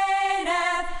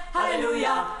reigneth.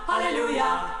 Hallelujah,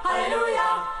 hallelujah,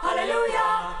 hallelujah,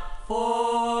 hallelujah.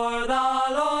 For the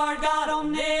Lord God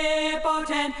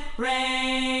omnipotent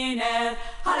reigneth.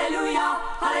 Hallelujah,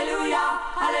 hallelujah,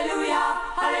 hallelujah,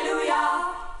 hallelujah.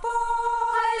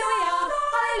 Hallelujah,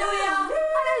 hallelujah,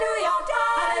 hallelujah, hallelujah,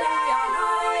 hallelujah,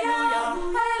 hallelujah,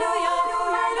 hallelujah,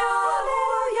 hallelujah,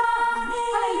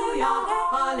 hallelujah,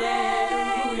 hallelujah,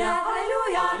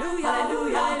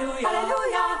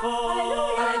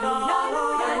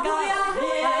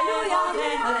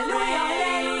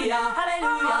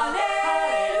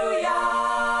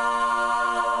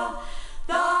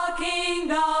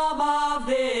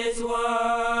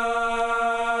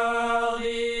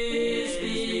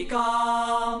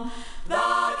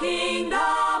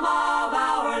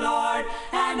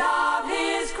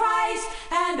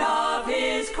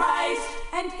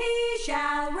 and he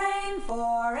shall reign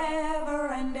forever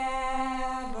and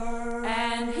ever.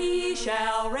 And he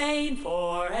shall reign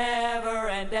forever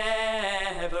and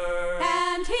ever.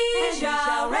 And he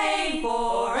shall reign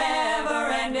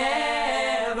forever and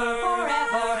ever.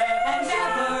 Forever and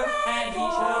ever. And he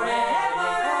shall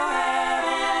forever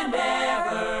and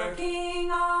ever.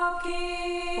 King of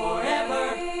kings.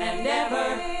 Forever and ever.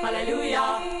 Hallelujah,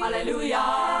 hallelujah.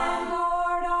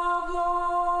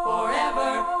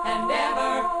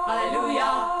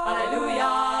 Hallelujah,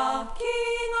 hallelujah.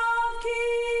 King of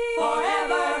kings.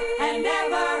 Forever and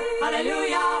ever.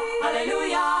 Hallelujah,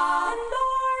 hallelujah. And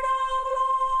Lord of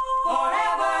lords.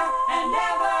 Forever and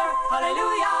ever.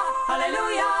 Hallelujah,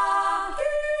 hallelujah.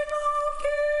 King of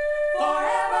kings.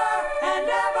 Forever and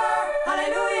ever.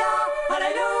 Hallelujah,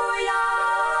 hallelujah.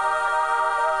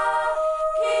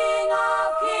 King of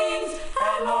kings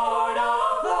and Lord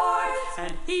of lords.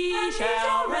 And he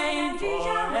shall reign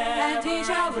forever. And he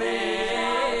shall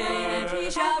reign, and he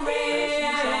shall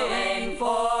reign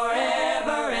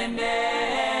forever and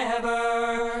ever.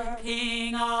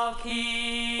 King of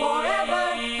kings,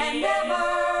 forever and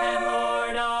ever, and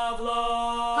Lord of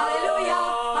lords. Hallelujah,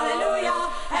 hallelujah,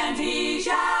 and he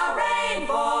shall reign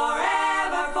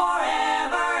forever,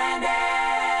 forever and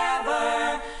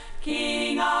ever.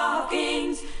 King of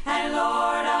kings and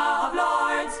Lord of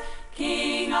lords.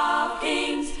 King of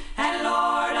kings and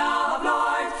Lord of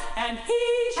lords. And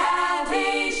he shall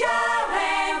reign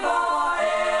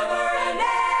forever and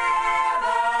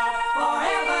ever,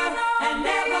 forever and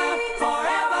ever,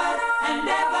 forever and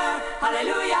ever.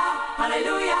 Hallelujah,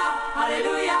 hallelujah,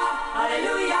 hallelujah,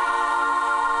 hallelujah.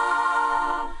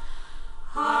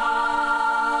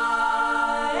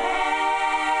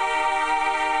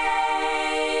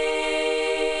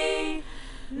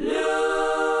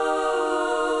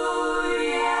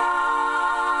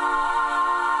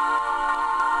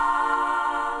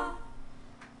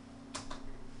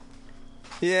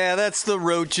 Yeah, that's the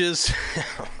Roaches.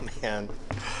 Oh, man.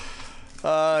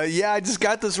 Yeah, I just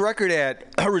got this record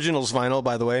at Originals Vinyl,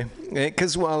 by the way.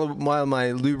 Because while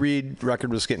my Lou Reed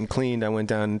record was getting cleaned, I went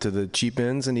down to the cheap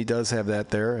ends, and he does have that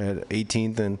there at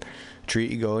 18th and Treat.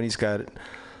 You go, and he's got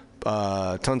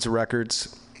tons of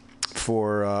records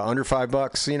for under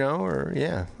 $5, you know, or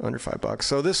yeah, under $5.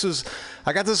 So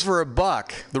I got this for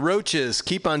 $1. The Roaches,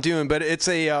 Keep On Doing, but it's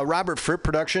a Robert Fripp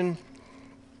production.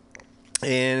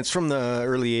 And it's from the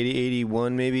early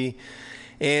 81 maybe.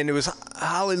 And it was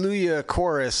Hallelujah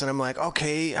chorus. And I'm like,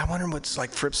 okay, I wonder what's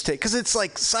like Fripp's take. Because it's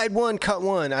like side 1, cut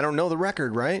 1. I don't know the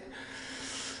record, right?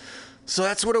 So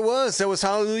that's what it was. That was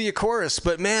Hallelujah chorus.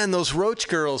 But man, those Roach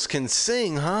girls can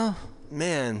sing, huh?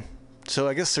 Man. So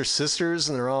I guess they're sisters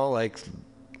and they're all like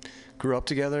grew up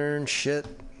together and shit.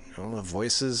 All the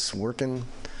voices working.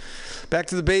 Back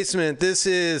to the basement. This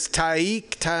is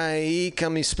Taik. Taik.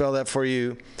 Let me spell that for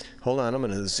you. Hold on, I'm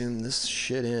going to zoom this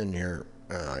shit in here.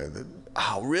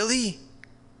 Oh, really?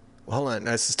 Hold on.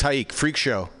 This is Taik, Freak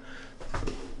Show.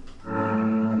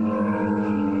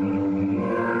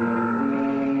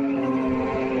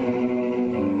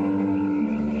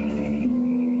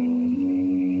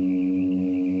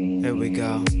 Here we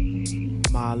go.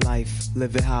 My life,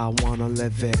 live it how I want to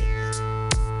live it.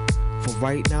 For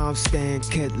right now, I'm staying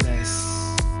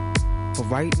kidless. For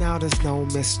right now, there's no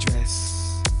mistress.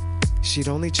 She'd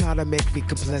only try to make me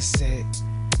complicit.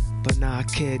 But nah,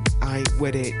 kid, I ain't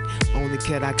with it. Only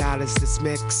kid I got is this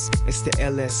mix, it's the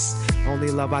illest.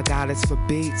 Only love I got is for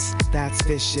beats, that's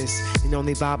vicious. And the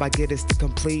only vibe I get is to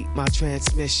complete my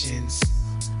transmissions.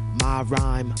 My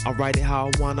rhyme, I write it how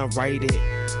I wanna write it.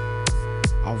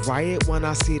 I write it when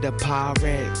I see the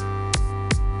pirate.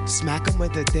 Smack 'em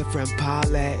with a different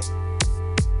palette.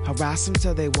 Harass 'em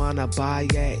till they wanna buy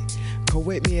it. Go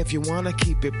with me if you wanna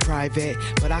keep it private,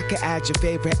 but I can add your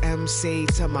favorite MC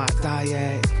to my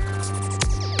diet.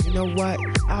 You know what?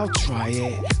 I'll try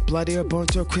it. Bloody or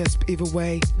burnt or crisp, either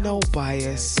way, no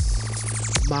bias.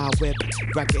 My whip,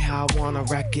 wreck it how I wanna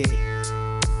wreck it.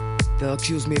 They'll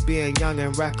accuse me of being young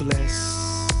and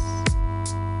reckless.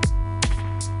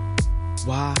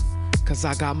 Why? 'Cause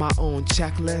I got my own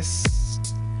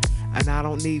checklist, and I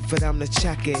don't need for them to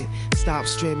check it. Stop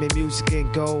streaming music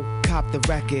and go cop the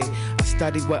record. I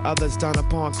studied what others done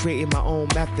upon creating my own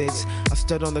methods. I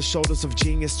stood on the shoulders of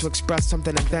genius to express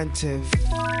something inventive.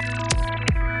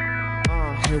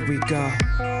 Here we go.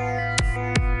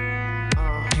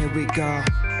 Here we go.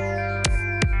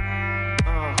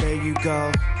 There you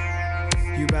go.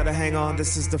 You better hang on,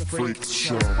 this is the freak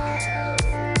show.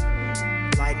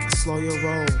 Like, slow your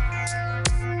roll.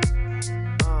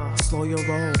 Slow your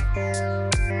roll.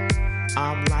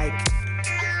 I'm like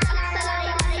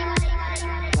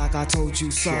I told you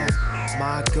so.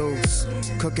 My goose,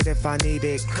 cook it if I need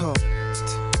it cooked.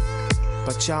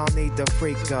 But y'all need the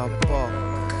freak a book.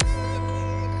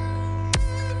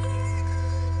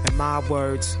 And my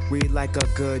words read like a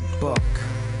good book.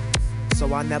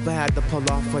 So I never had to pull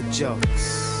off for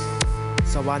jokes.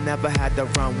 So I never had to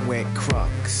run with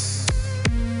crooks.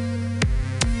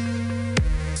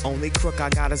 Only crook I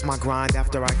got is my grind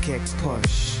after I kick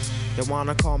push. They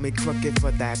wanna call me crooked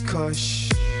for that kush.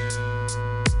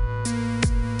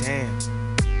 Damn.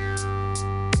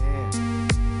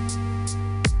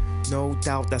 No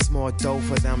doubt that's more dough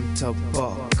for them to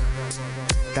book.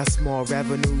 That's more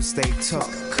revenues they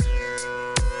took.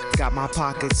 Got my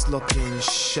pockets looking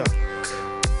shook.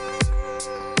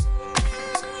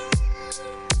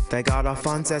 They got our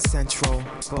funds at Central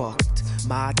booked.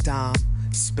 My dime,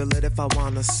 spill it if I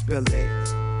wanna spill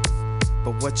it.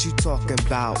 But what you talking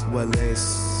about,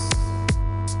 Willis?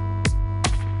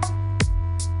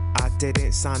 I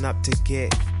didn't sign up to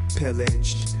get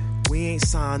pillaged. We ain't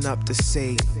signed up to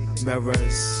see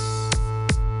mirrors.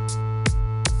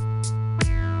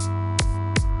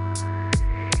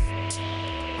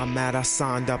 I'm mad I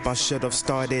signed up, I should have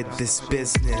started this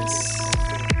business.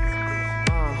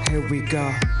 Here we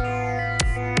go.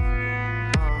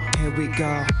 Here we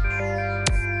go.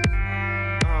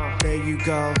 There you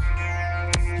go.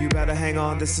 You better hang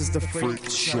on, this is the freak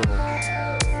show.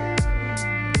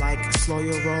 Like, slow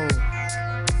your roll.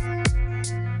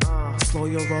 Slow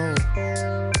your roll.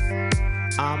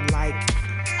 I'm like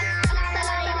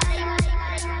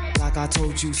I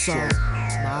told you so.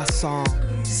 My song,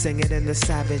 sing it in the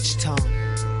savage tongue.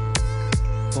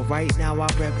 For right now I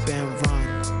rip and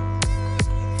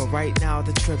run. For right now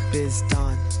the trip is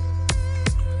done.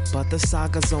 But the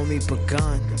saga's only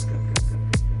begun.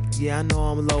 Yeah, I know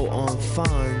I'm low on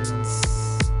funds.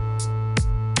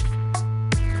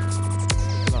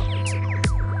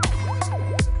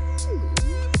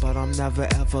 But I'm never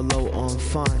ever low on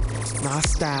fun. My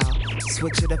style,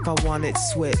 switch it if I want it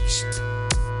switched.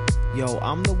 Yo,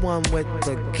 I'm the one with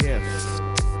the gift.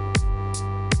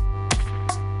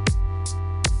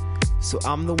 So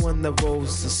I'm the one that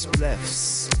rolls the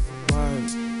spliffs. Word,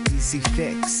 easy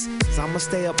fix. 'Cause I'ma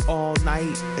stay up all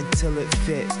night until it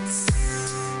fits.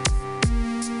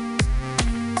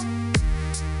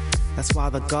 That's why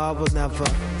the guard will never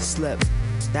slip.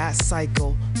 That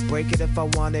cycle, break it if I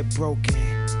want it broken.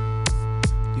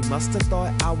 You must have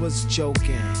thought I was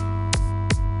joking.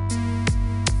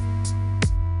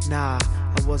 Nah,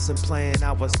 I wasn't playing,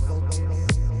 I was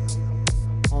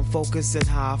on focus and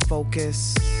how I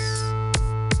focus.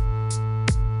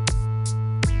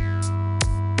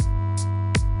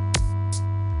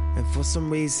 And for some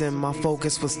reason, my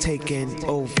focus was taken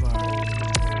over.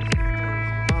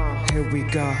 Here we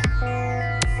go.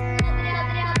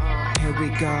 Here we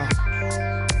go.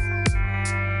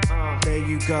 There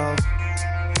you go.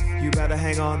 You better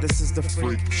hang on, this is the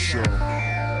freak show.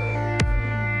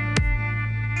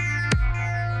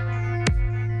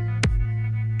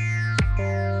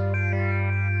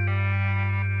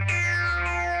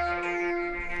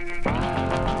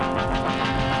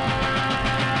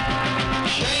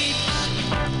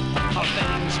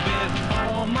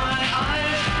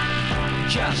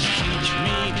 Just teach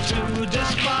me to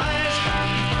despise.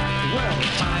 Well,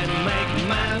 time make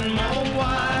man more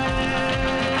wise.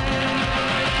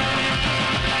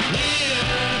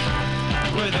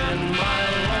 Live within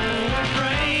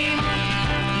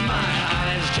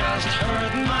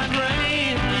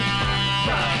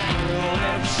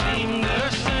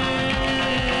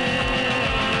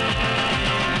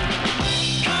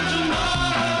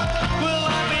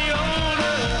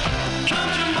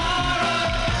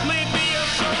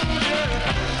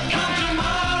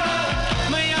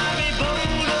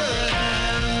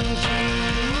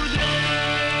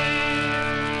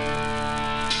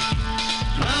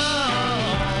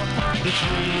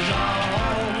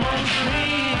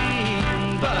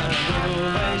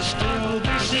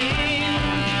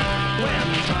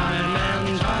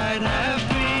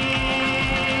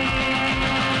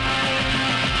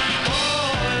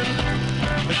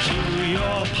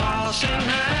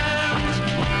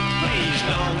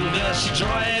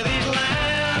destroy these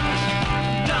lands.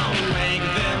 Don't make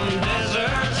them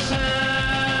deserts.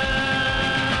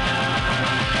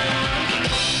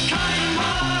 Come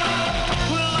tomorrow,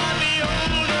 will I be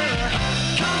older?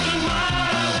 Come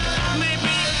tomorrow,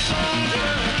 maybe a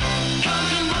soldier. Come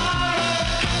tomorrow,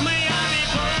 may I be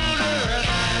bolder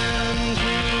than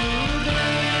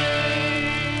today.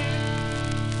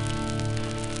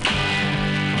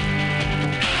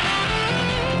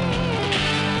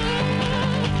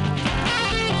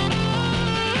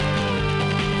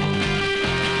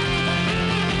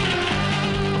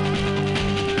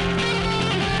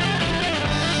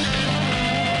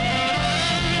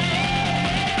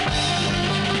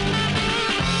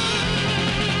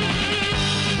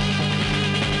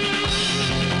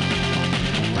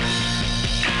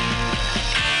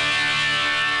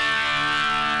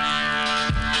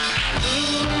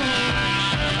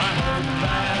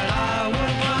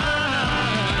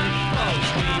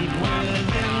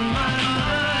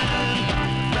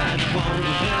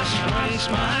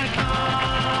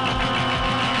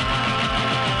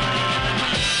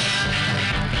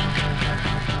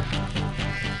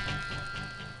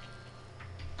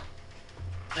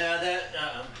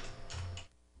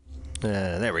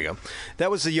 There we go. That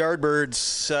was the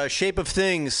Yardbirds' Shape of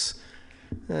Things.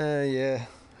 Yeah,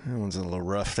 that one's a little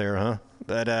rough there, huh?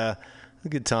 But a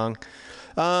good tongue.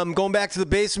 Going back to the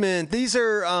basement, these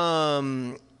are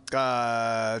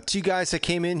two guys that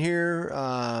came in here,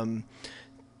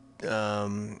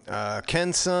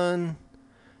 Ken Sun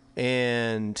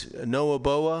and Noah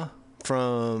Boa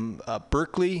from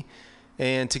Berkeley.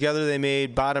 And together they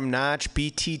made Bottom Notch,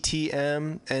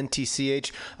 BTTM,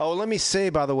 NTCH. Oh, let me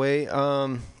say, by the way,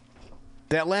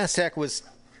 that last act was,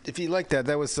 if you like that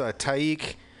was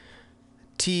Taik,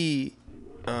 TAIEKK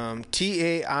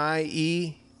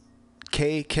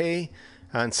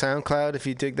on SoundCloud, if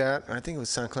you dig that. I think it was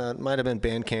SoundCloud. It might have been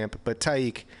Bandcamp, but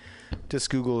Taik.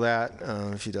 Just Google that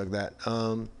if you dug that.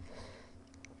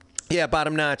 Yeah,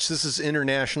 Bottom Notch. This is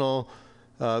international.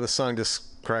 The song just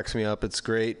cracks me up. It's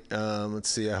great. Let's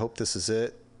see. I hope this is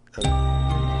it.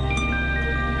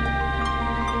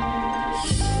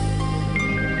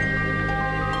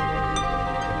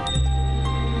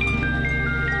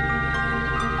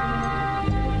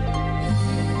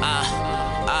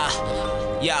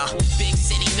 Yeah, big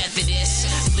city Methodist,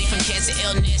 flee from cancer,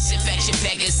 illness, infection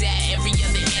beggars at every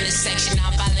other intersection,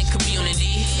 nonviolent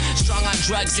community, strong on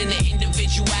drugs and the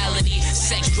individuality,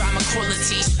 sex, drama,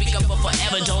 cruelty, speak up but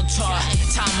forever don't talk,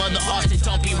 time of the often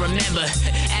don't be remembered,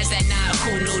 as that night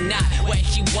who knew not where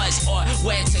he was or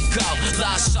where to go,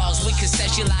 lost souls, we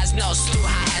conceptualize notes, through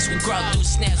hi-hats we grow, through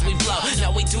snares we blow, no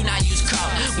we do not use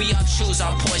coke, we all choose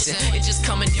our poison, it just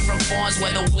come in different forms,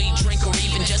 whether we drink or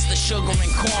even just the sugar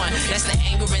and corn, that's the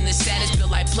anger and the sadness built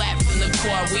like plat from the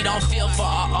core. We don't feel for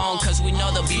our own cause we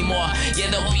know there'll be more. Yeah,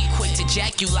 they'll be quick to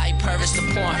jack you like perverts to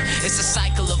porn. It's a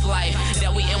cycle of life that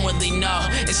we inwardly know.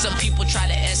 And some people try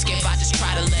to escape, I just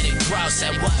try to let it grow. Say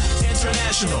what?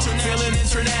 International, feeling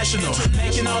international.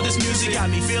 Making all this music got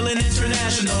me feeling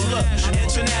international. Look,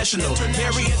 international,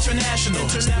 very international.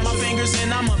 Snap my fingers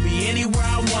and I'ma be anywhere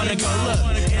I wanna go. Look,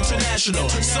 international,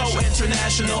 so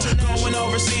international. Going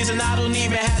overseas and I don't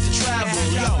even have to travel.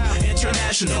 Yo,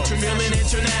 international, feeling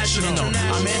international.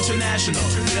 I'm international,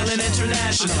 feeling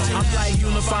international. I'm like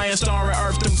unifying star and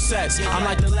earth through sex. I'm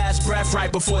like the last breath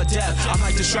right before death. I'm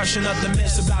like destruction of the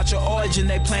myths about your origin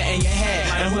they plant in your head.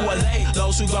 And who are they?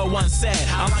 Those who go unsaid.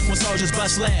 I'm like when soldiers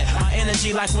bust lead. My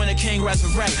energy like when a king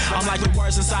resurrect. I'm like the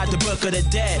words inside the book of the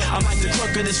dead. I'm like the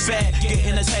crook of this fed,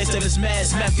 getting a taste of his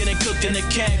mess. Meth getting cooked in the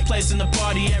keg, placing the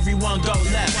party, everyone go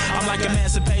left. I'm like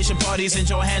emancipation parties in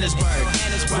Johannesburg.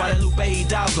 Guadalupe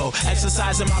Hidalgo,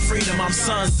 exercising my freedom. I'm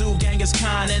Sun Tzu, Genghis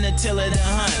Khan, and Attila the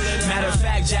Hun. Matter of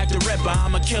fact, Jack the Ripper,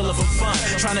 I'm a killer for fun.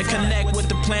 Trying to connect with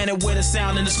the planet with a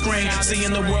sound in the screen.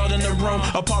 Seeing the world in the room,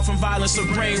 apart from violence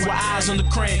supreme. With eyes on the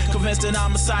cream, convinced that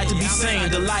I'm a sight to be seen.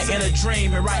 The light in a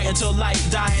dream, and right until light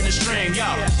die in the stream. Yo,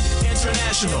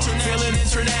 international, feeling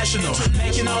international.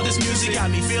 Making all this music got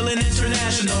me feeling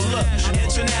international. Look,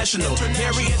 international,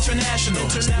 very international.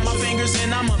 Snap my fingers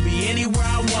and I'ma be anywhere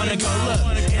I wanna go. Look,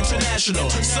 international,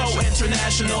 so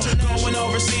international. Going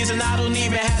overseas and I don't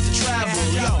even have to travel.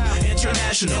 Yo,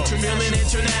 international, feeling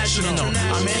international.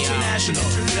 I'm international,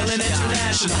 feeling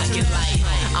international.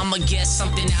 I'ma get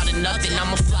something out of nothing.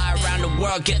 I'ma fly around the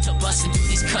world, get to busting through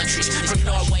these countries. From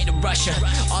Norway to Russia,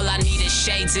 all I need is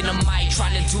shades and a mic.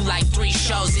 Trying to do like 3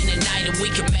 shows in a night and we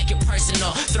can make it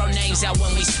personal. Throw names out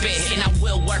when we spit, and I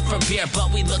will work for beer,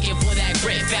 but we looking for that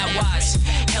grit. Fat wise,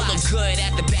 hella good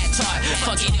at the bad talk.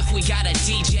 Fuck it if we got a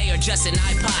DJ or just an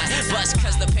iPod. Bust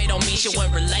cause the pay don't mean shit when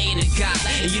relaying to God.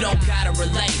 And you don't gotta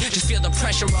relate, just feel the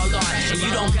pressure all on. And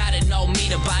you don't gotta know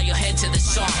me to bow your head to the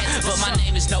song. But my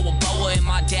name is Noah Boa and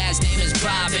my dad's name is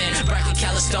Bob. And Berkeley,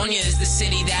 California is the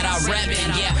city that I rep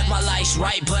in. Yeah, my life's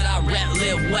right, but I rep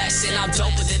live west. And I'm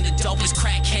doper than the dopest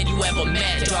crackhead you ever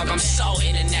met. Dog, I'm so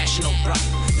international, bro.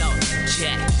 No,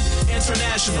 jet.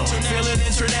 International, feeling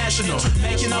international.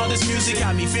 Making all this music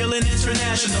got me feeling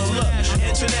international. Look,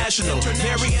 international,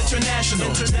 very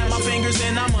international. Snap my fingers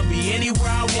and I'ma be anywhere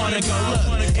I wanna go.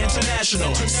 Look,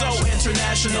 international, so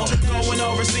international. Going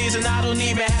overseas and I don't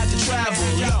even have to travel.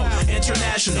 Yo,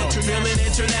 international, feeling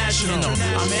international.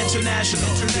 I'm international,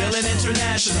 feeling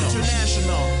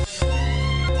international.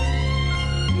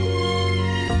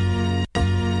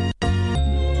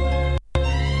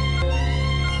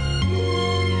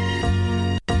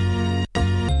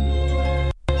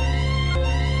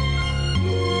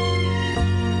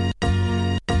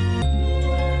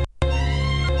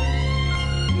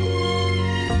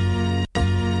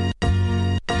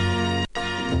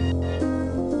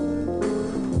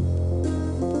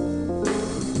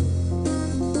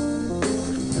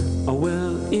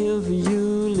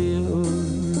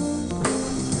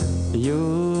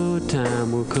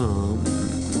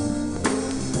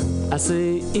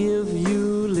 say if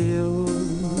you live,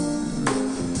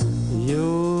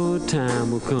 your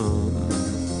time will come.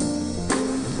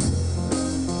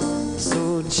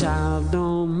 So child,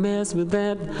 don't mess with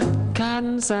that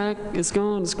cotton sack. It's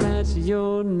gonna scratch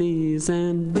your knees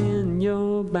and bend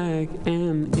your back.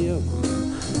 And if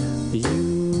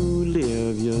you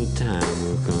live, your time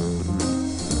will come.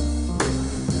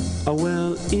 Oh,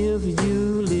 well, if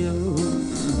you live,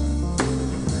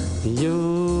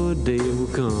 your day will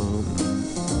come.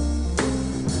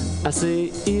 I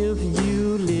say if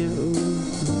you live,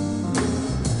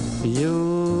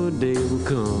 your day will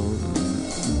come.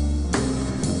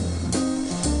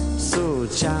 So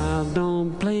child,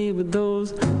 don't play with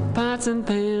those pots and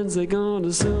pans. They're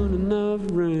gonna soon enough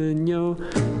ruin your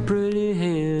pretty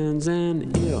hands.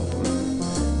 And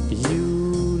if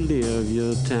you live,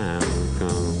 your time will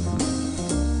come.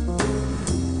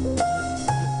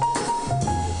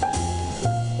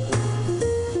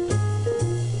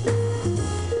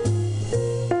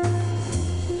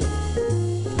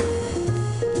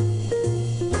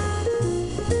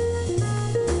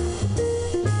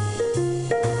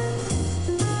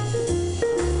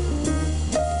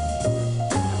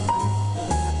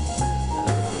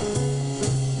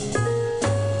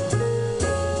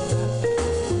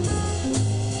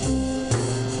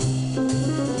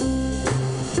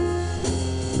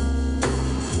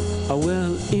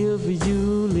 Well, if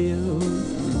you live,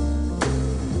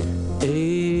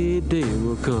 a day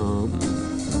will come.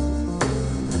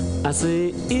 I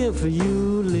say if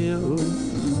you live,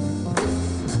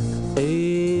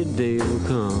 a day will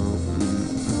come.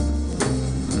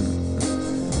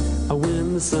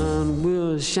 When the sun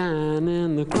will shine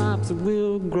and the crops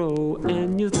will grow,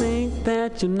 and you think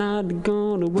that you're not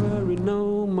gonna worry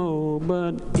no more.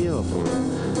 But if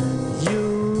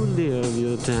you live,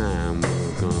 your time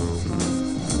will come.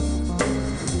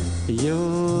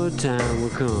 Your time will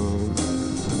come.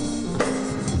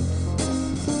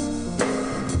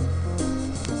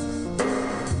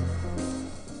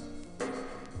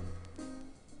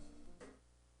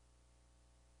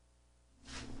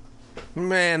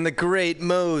 Man, the great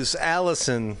Mose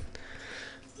Allison.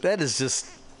 That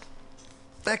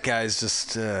guy's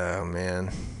just, oh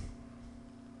man.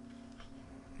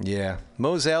 Yeah,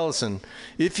 Mose Allison.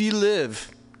 If you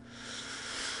live.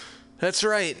 That's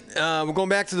right. We're going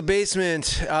back to the basement.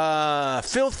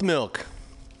 Filth Milk.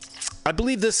 I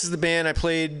believe this is the band I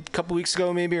played a couple weeks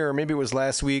ago, maybe, or maybe it was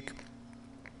last week.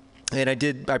 And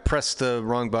I pressed the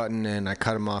wrong button and I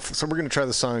cut them off. So we're going to try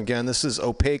the song again. This is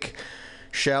Opaque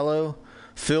Shallow,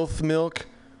 Filth Milk.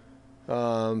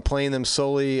 Playing them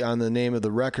solely on the name of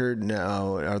the record.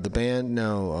 No, or the band.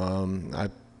 No.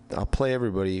 I'll play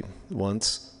everybody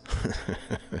once.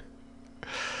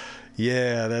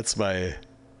 Yeah, that's my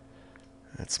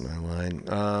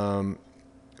line.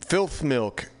 Filth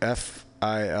Milk,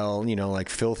 F-I-L, like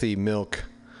filthy milk.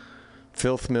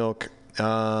 Filth Milk.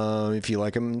 If you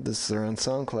like them, they're on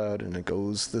SoundCloud, and it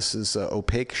goes, this is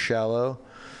Opaque Shallow.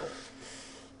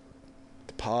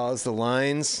 Pause the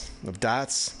lines of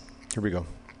dots. Here we go.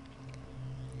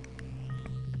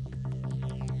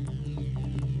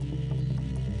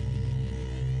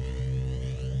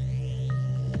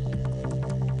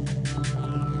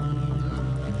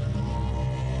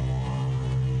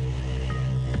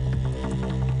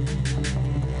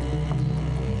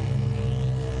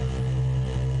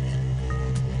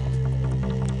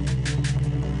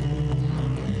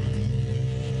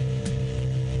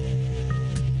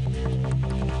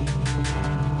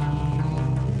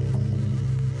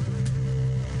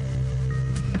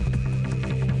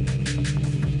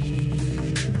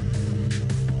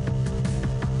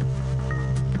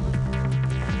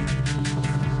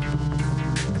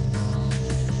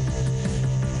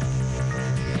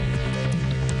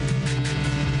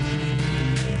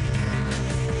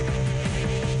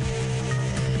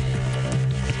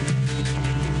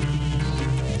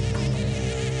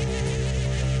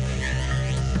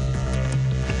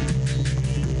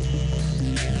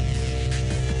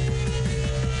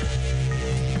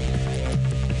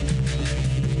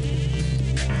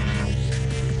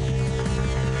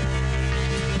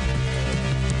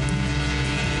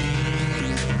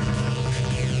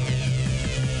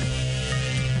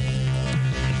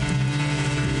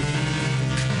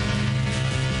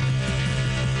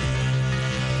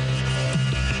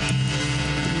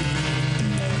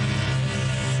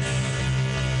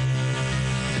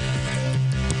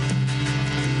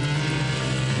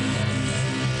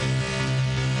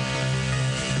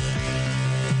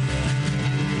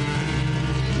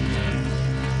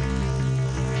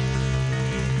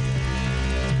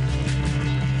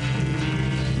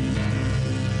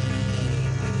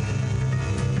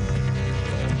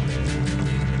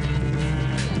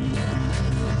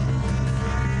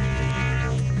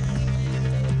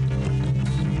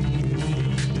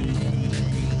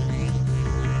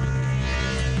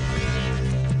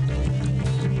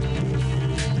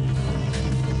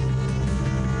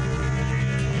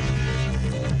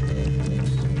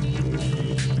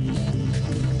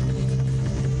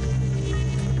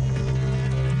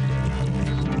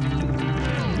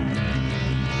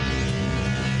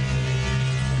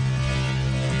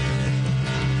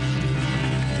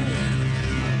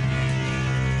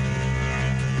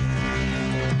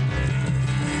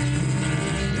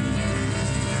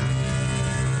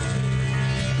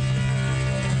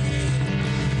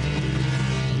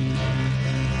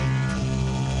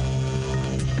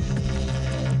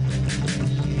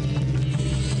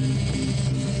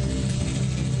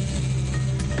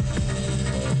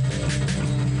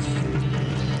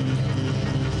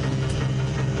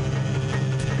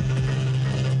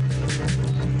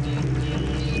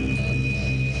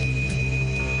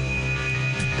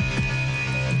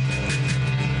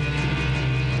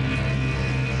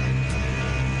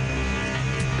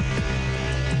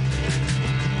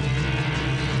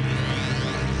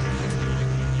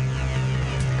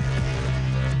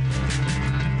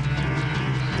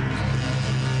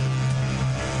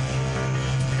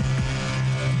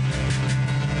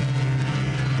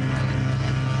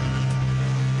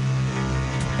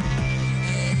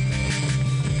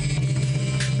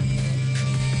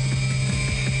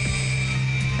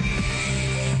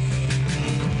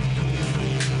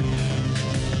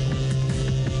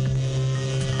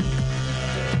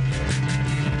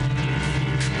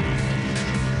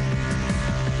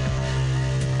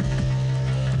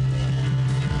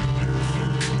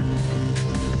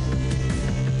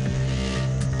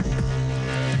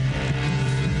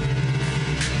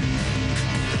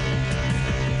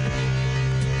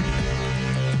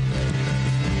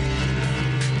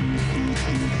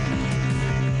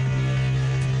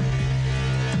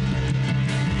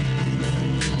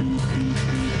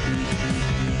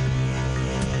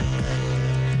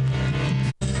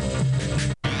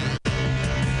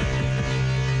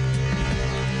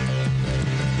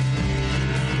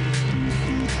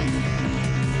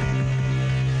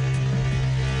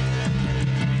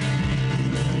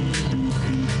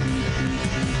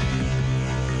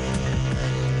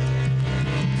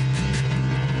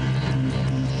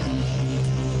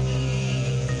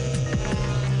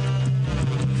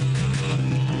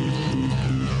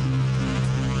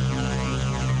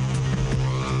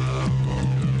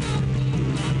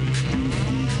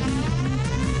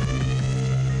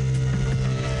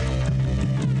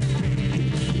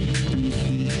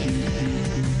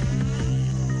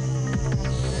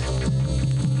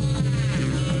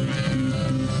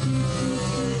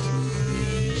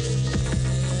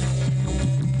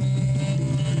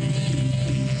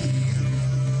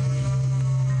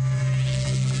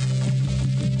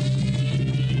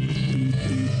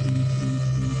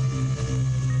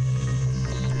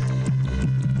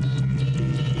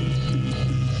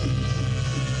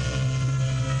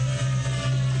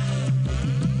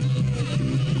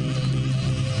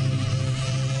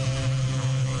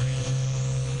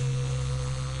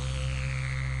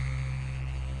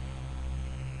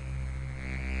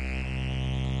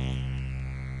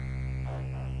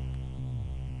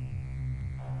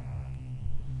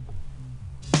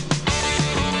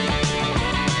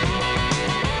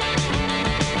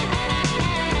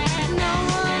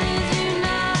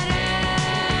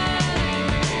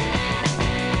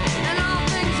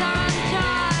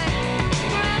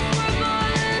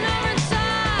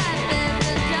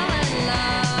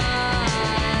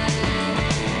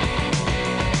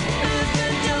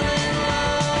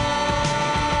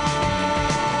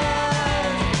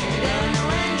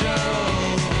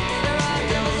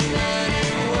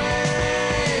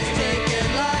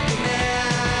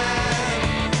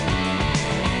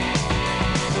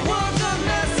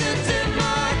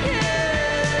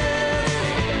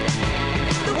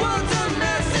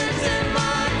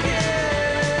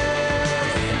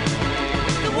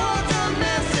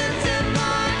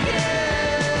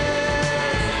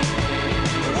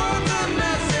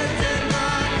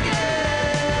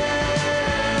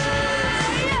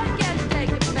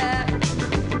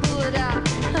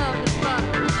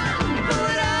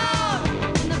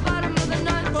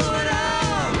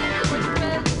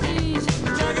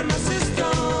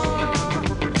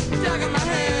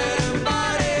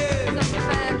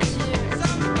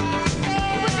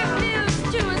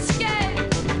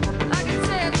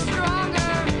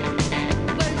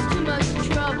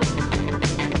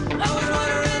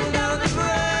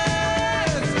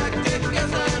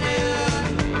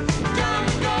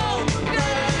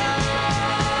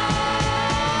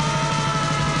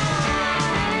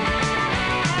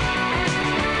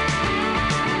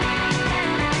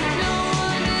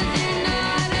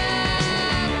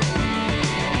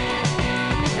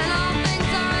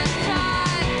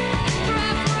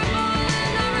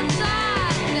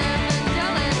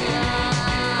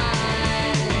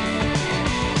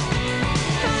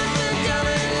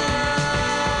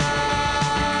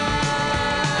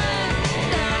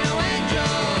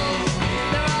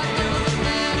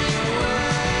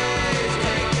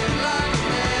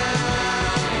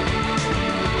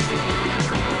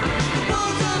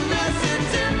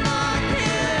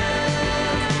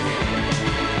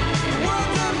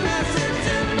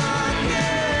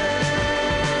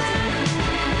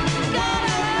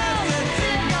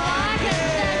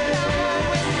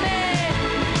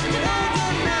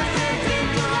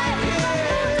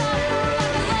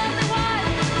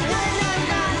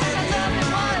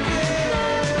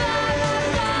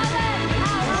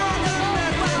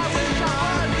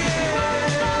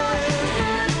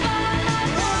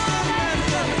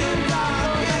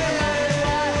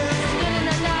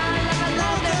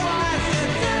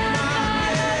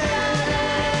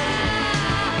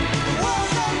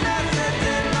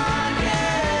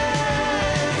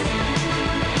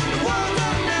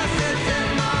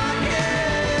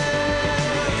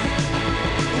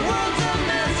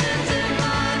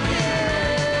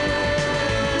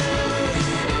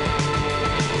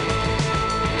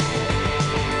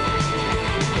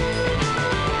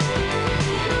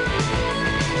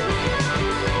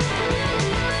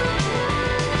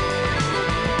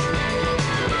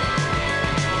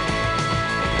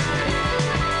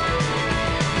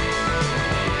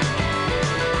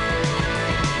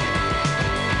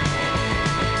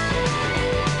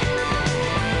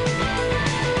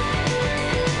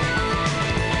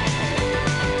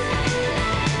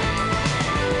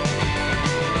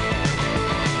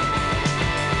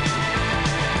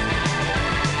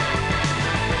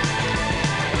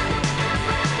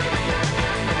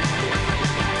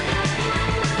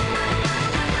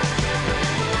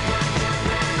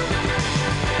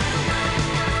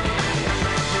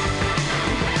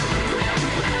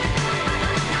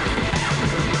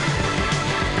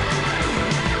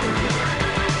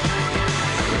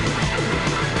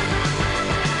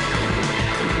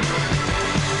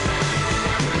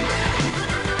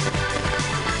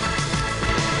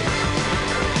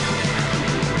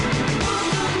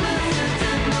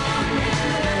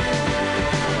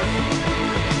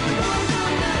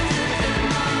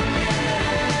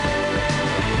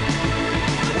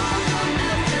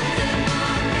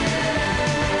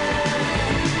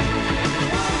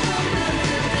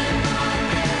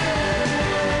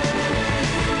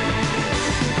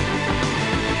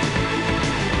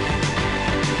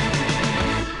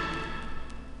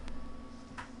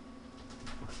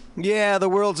 Yeah, the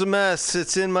world's a mess.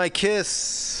 It's in my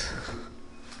kiss.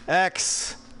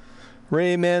 X.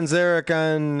 Ray Manzarek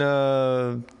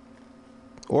on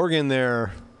organ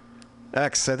there.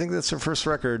 X. I think that's her first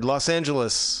record. Los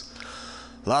Angeles.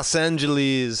 Los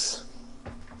Angeles.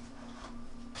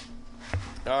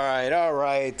 All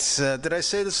right. Did I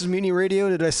say this is MutinyRadio?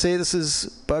 Did I say this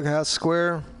is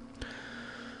BughouseSquare?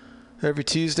 Every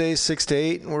Tuesday, 6 to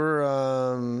 8.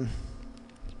 We're,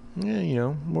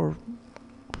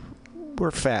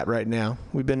 we're fat right now.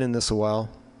 We've been in this a while.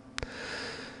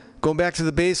 Going back to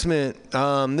the basement.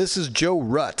 This is Joe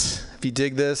Rutt. If you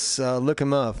dig this, look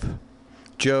him up.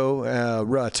 Joe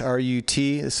Rutt,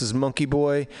 R-U-T. This is Monkey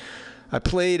Boy. I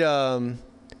played Deruber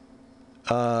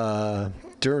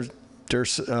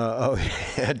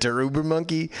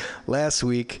Monkey last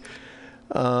week.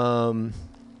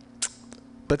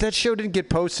 But that show didn't get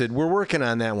posted. We're working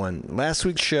on that one. Last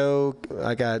week's show,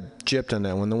 I got gypped on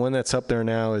that one. The one that's up there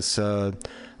now is a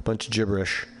bunch of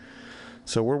gibberish.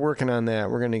 So we're working on that.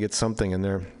 We're going to get something in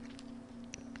there.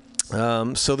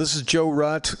 So this is Joe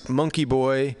Rutt, Monkey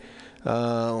Boy.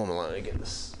 Hold on, let me get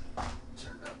this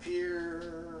turned up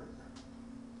here.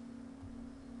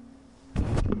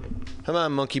 Come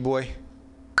on, Monkey Boy.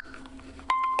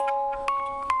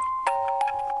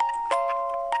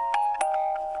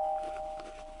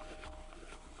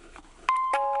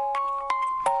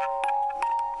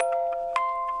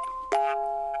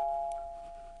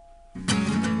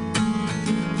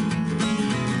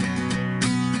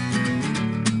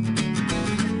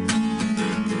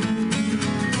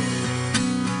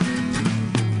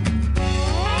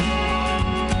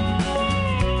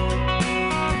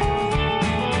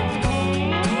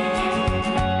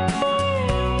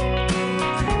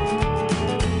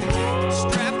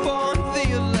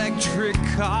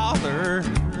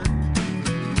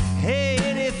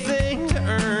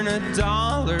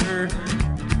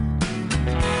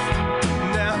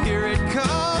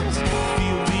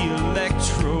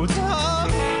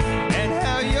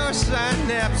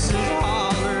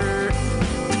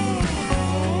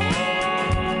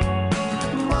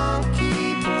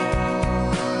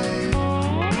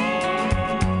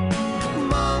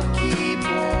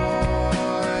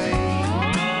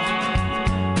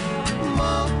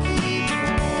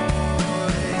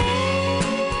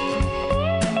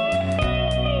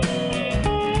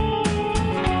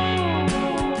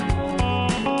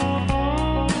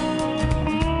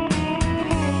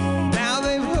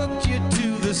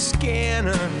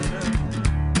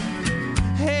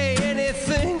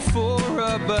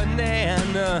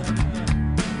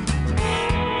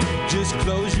 Just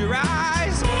close your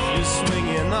eyes, you're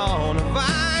swinging on a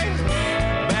vine,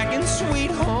 back in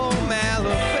sweet home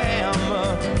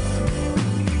Alabama.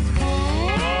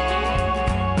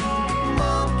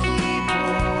 Monkey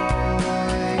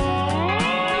boy,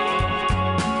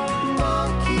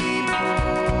 monkey boy,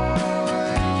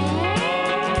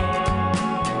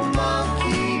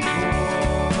 monkey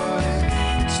boy.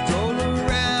 Stroll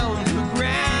around the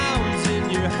grounds in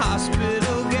your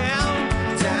hospital gown,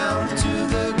 down to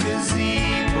the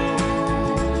gazebo,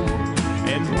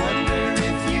 and wonder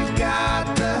if you got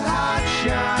the hot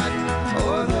shot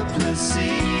or the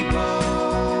placebo.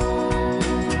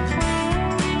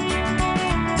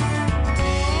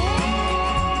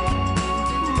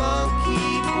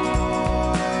 Monkey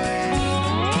boy,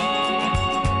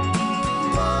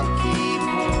 monkey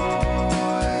boy,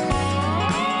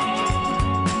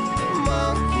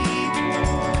 monkey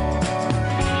boy.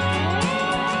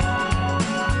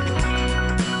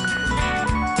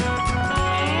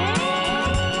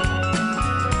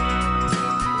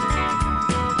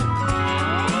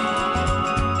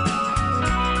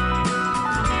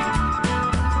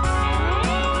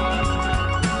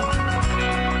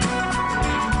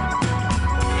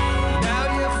 Now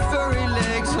your furry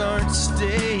legs aren't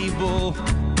stable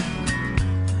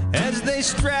as they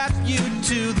strap you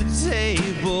to the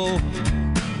table.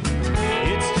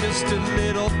 It's just a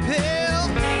little pill,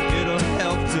 it'll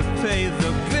help to pay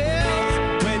the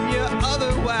bills when you're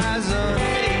otherwise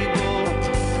unable.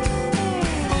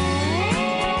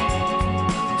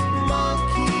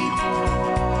 Monkey boy,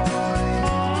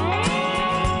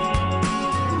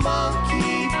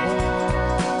 monkey boy,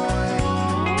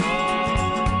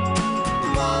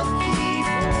 monkey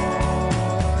boy,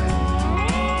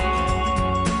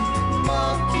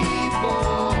 monkey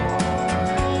boy,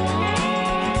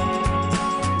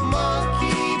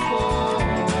 monkey boy,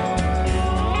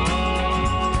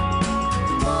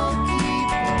 monkey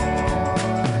boy.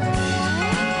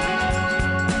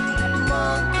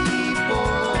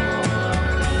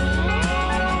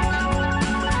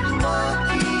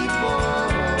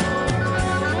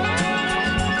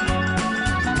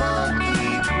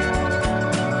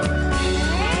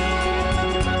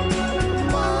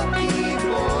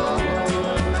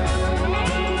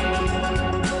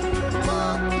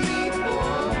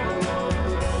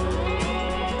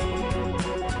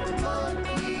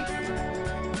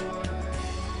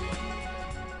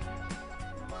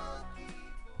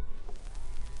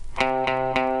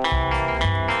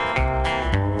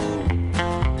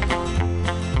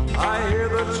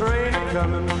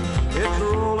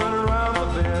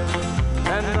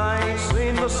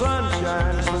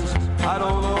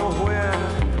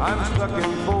 stuck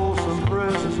in Folsom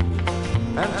Prison,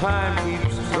 and time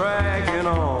keeps dragging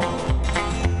on.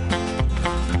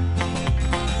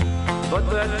 But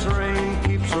that train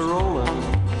keeps a-rolling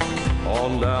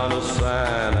on down to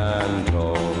San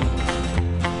Antone.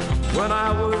 When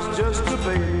I was just a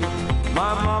baby,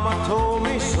 my mama told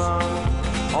me, son,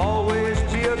 always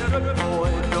be a good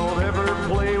boy, don't ever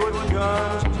play with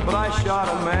guns. But I shot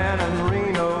a man in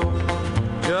Reno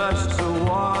just to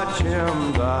watch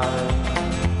him die.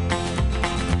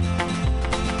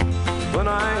 When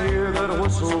I hear that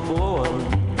whistle blowing,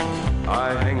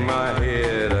 I hang my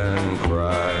head and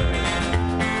cry.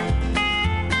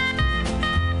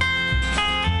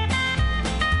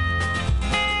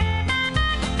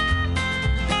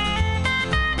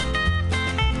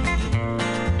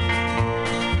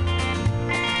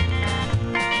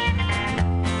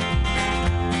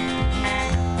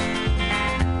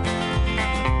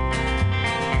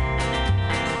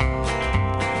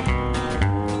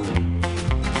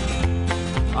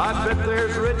 I bet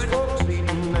there's rich folks eating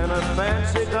in a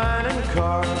fancy dining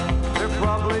car. They're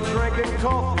probably drinking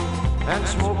coffee and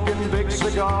smoking big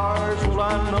cigars. Well,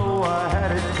 I know I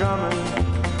had it coming.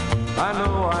 I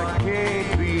know I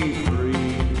can't be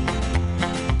free.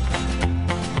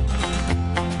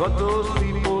 But those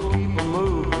people keep a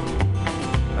moving,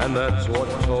 and that's what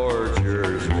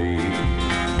tortures me.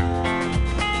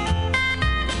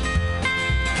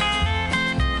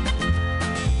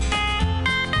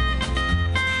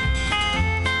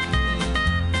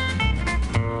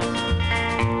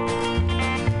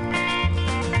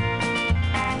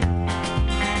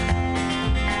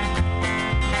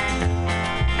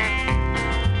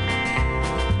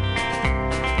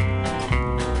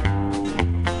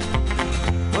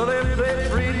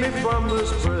 From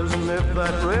this prison, if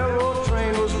that railroad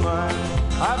train was mine,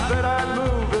 I bet I'd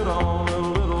move it on a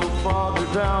little farther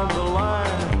down the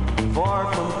line,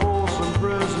 far from Folsom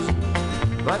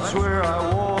Prison. That's where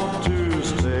I want to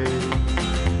stay.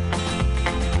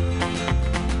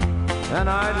 And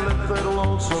I'd let that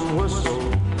lonesome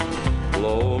whistle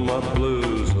blow my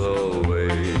blues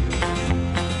away.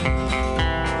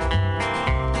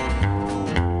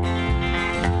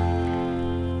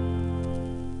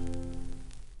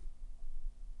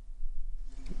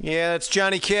 Yeah, it's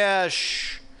Johnny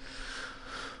Cash.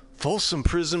 Folsom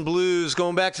Prison Blues,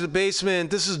 going back to the basement.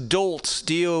 This is Dolt,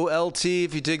 D-O-L-T,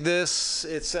 if you dig this.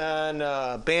 It's on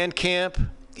Bandcamp.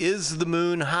 Is the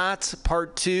Moon Hot?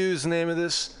 Part 2 is the name of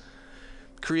this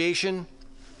creation.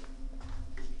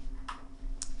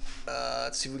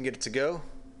 Let's see if we can get it to go.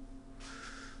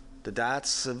 The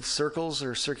dots of circles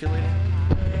are circulating.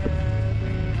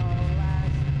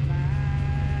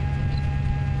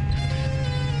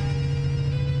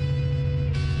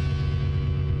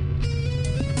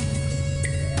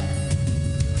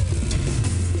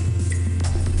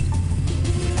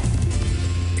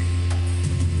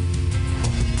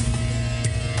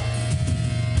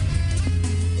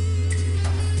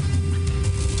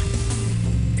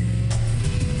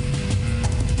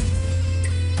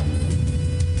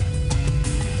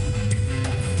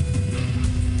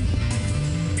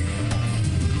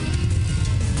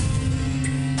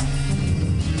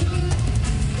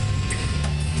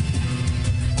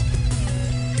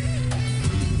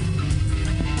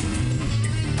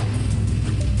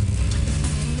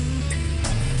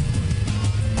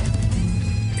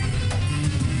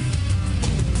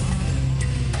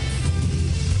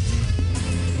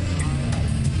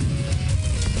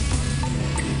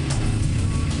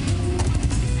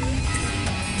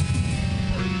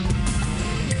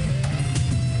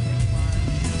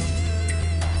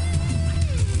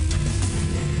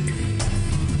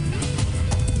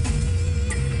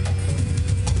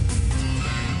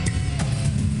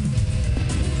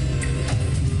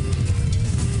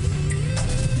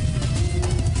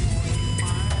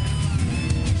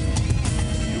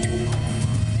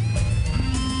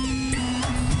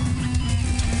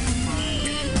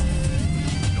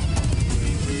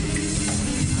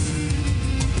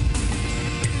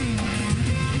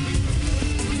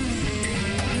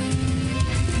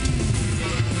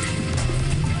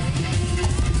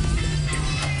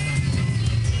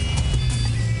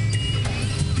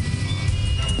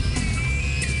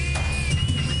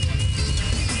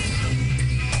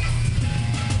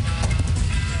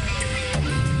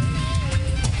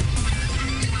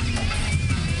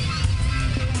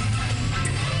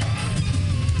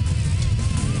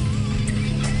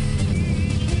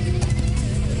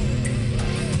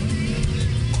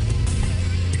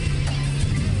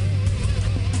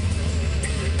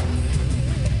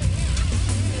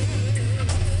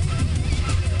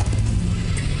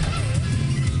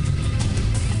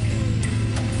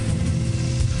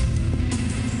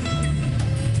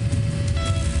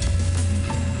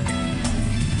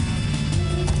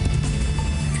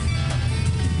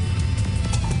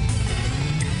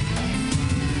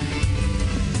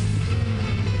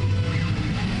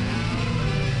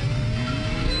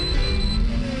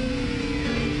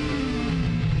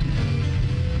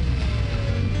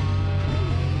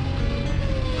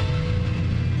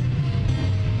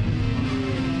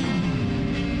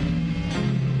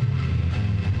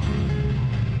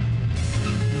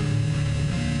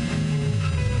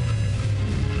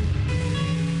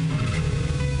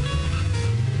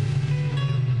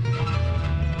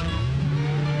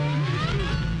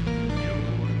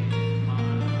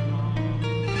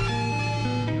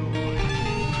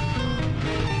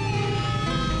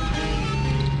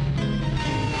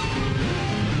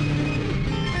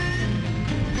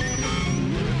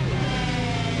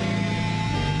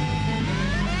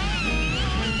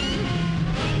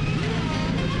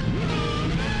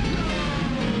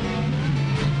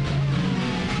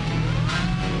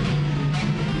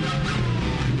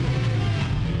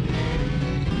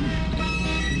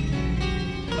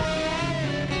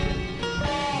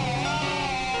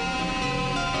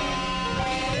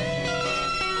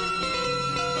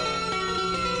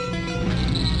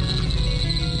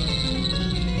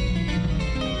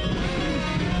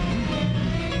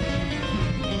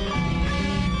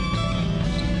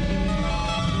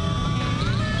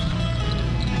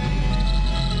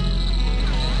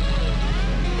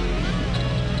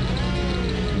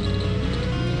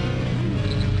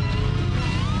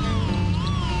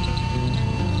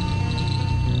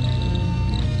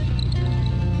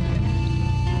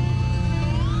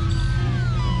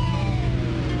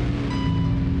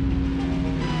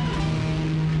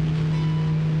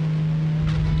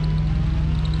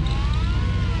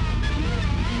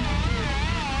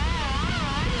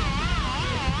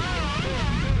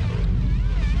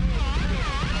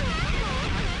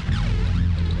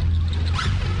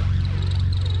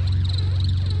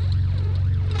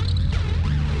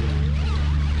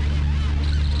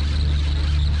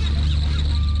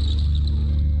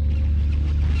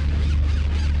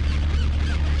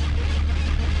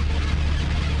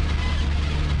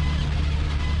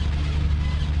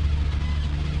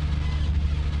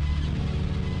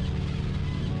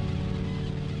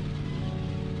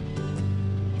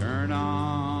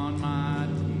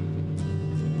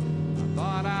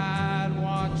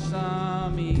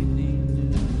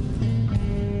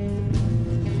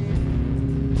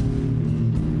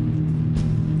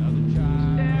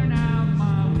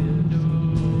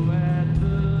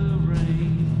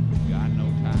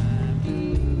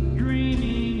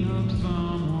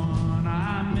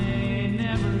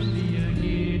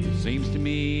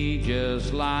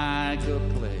 just like a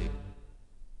play.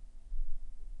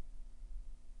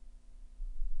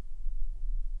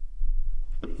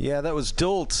 Yeah, that was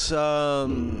Dolt.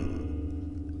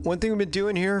 One thing we've been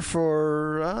doing here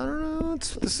for, I don't know,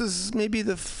 this is maybe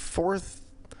the fourth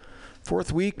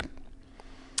week.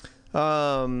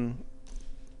 Doing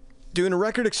a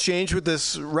record exchange with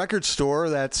this record store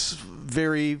that's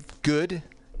very good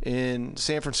in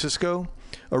San Francisco.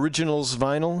 Originals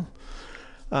Vinyl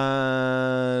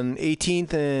on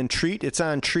 18th and Treat. It's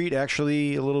on Treat,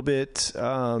 actually, a little bit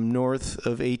north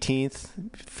of 18th.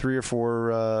 3 or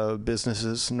 4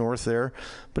 businesses north there.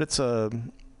 But it's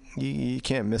you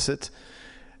can't miss it.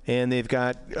 And they've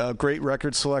got a great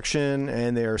record selection,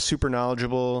 and they are super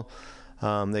knowledgeable.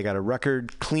 They got a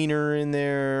record cleaner in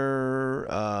there.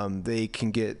 They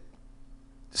can get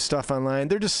stuff online.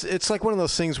 It's like one of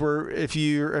those things where if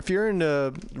you're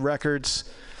into records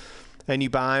and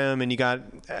you buy them and you got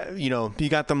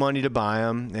the money to buy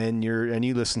them and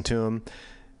you listen to them,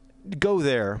 go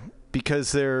there,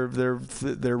 because they're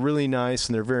really nice,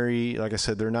 and they're very, like I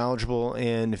said, they're knowledgeable.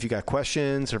 And if you got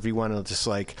questions, or if you want to just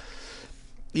like,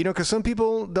 because some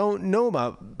people don't know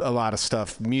about a lot of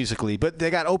stuff musically, but they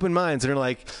got open minds, and they're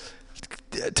like,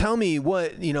 tell me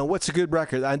what's a good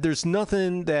record. There's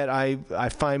nothing that I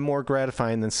find more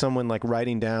gratifying than someone like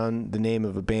writing down the name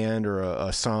of a band or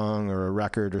a song or a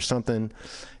record or something,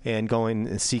 and going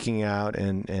and seeking out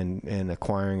and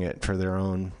acquiring it for their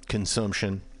own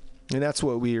consumption. And that's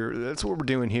what we're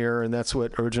doing here, and that's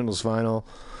what Originals Vinyl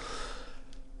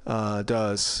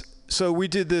does. So we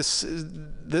did this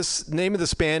name of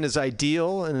this band is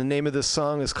Ideal, and the name of this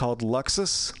song is called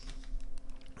Luxus.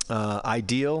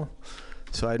 Ideal.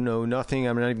 So I know nothing.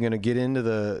 I'm not even going to get into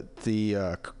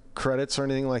the credits or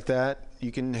anything like that.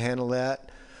 You can handle that.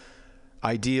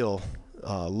 Ideal.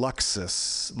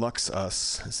 Luxus.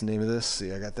 Luxus is the name of this.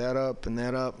 See, I got that up and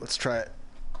that up. Let's try it.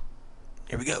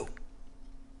 Here we go.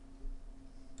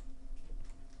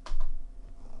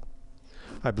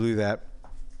 I blew that.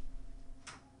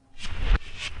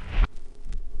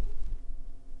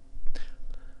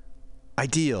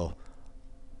 Ideal.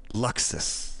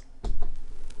 Luxus.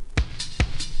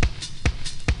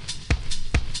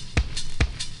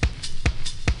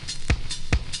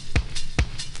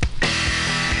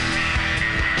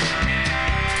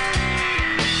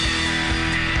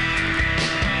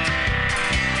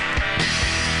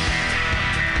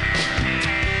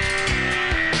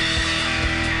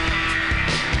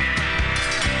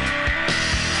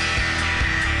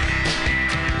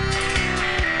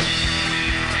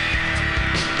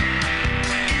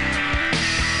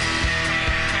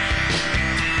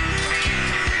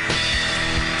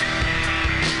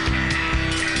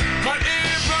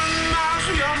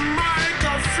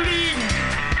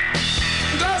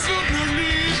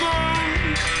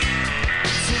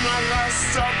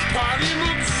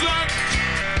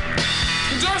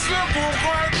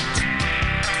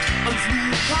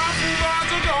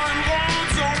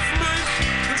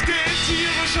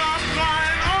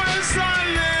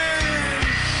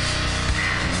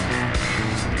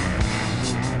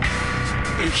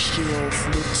 Ich stehe auf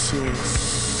Luxus.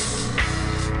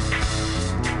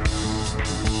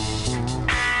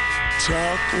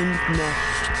 Tag und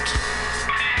Nacht.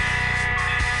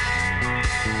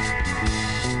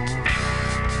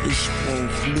 Ich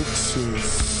brauch Luxus.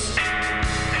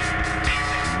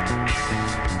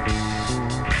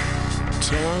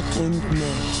 Tag und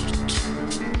Nacht.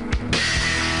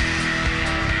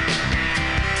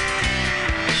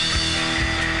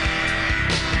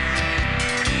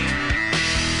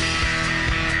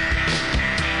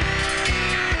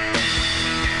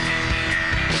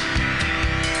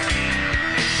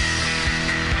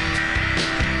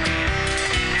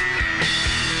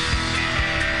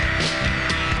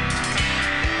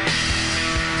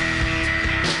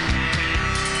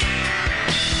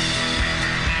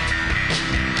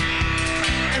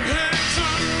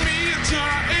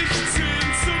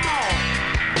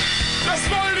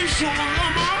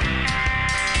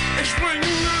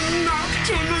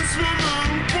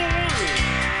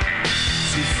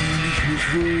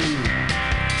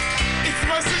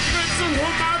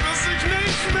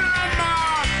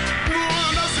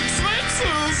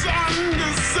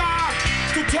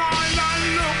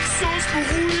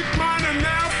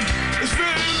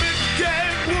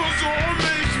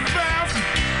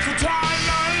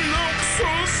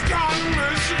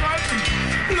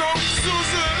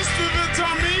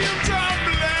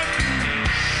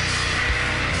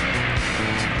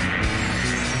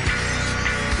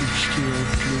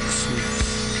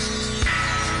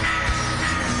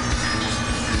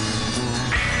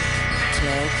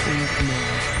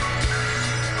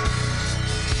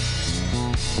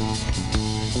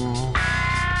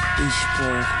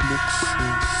 brauch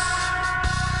Luxus.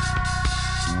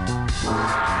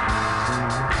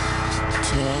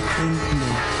 Tag und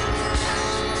Nacht.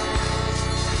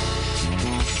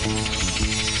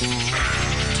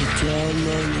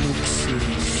 Totaler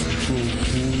Luxus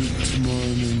beruhigt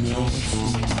meine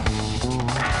Nerven.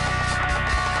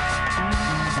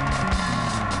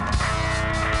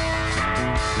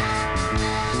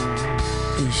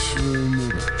 Ich will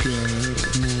mit Geld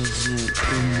nur so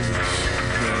in mich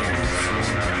werfen.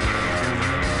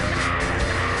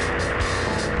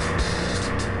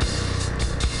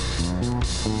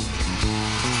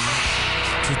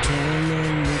 Totaler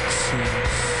Luxus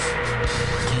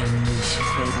kann mich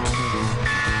retten.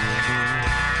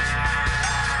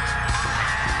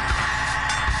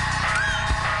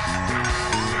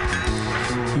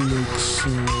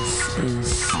 Luxus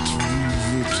ist wie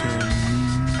Vitamintabletten.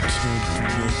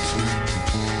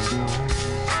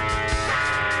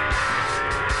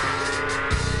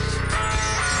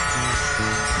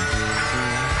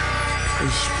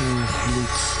 Ich brauch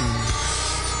Luxus,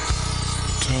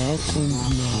 Tag und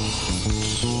Nacht.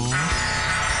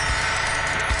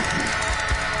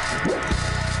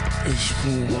 Ich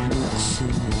brauch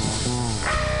Luxus.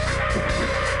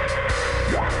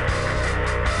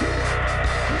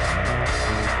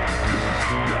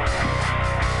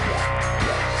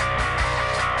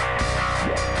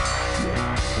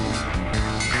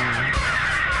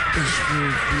 Ich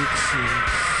brauch Luxus,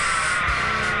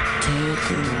 Tag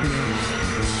und Nacht.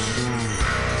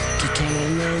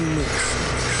 Totaler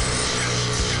Luxus,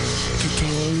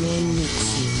 totaler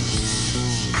Luxus,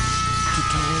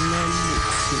 totaler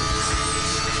Luxus,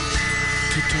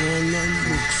 totaler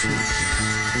Luxus,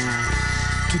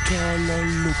 totaler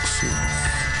Luxus,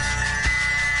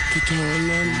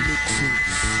 totaler Luxus,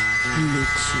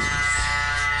 Luxus,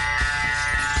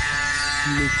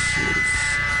 Luxus,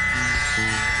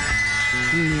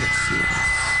 Luxus,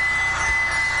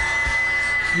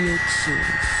 Luxus,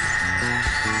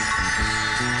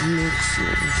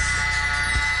 Luxus,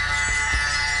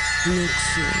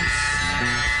 Luxus,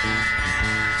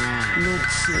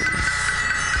 Luxus,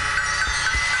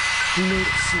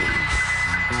 Luxus,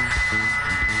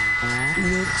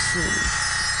 Luxus,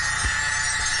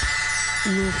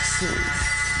 Luxus,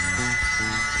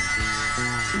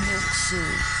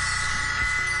 Luxus,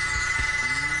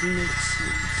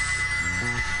 Luxus,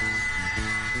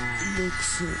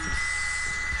 Luxus,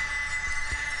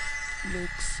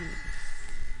 Luxus.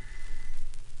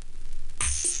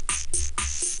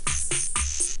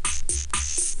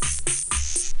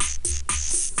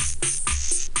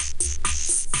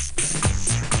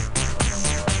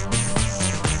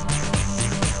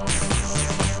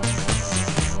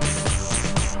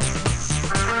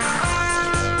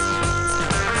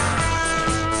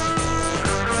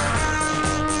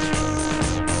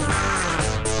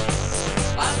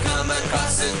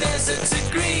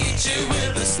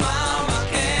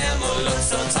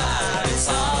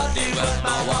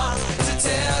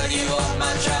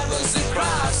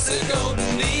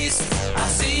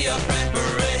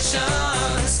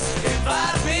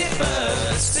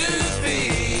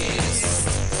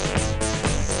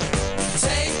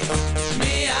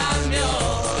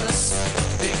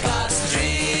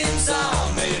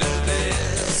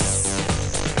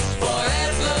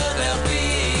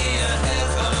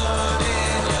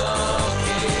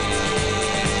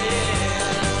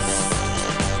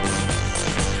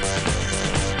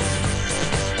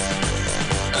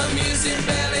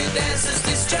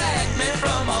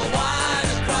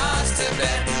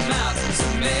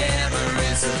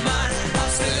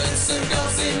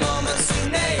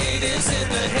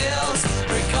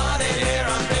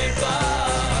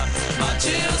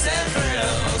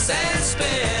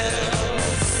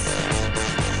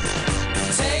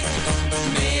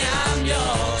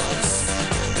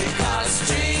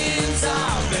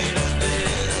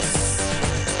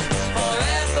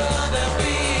 Forever there'll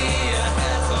be a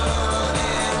heaven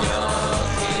in your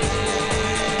kiss.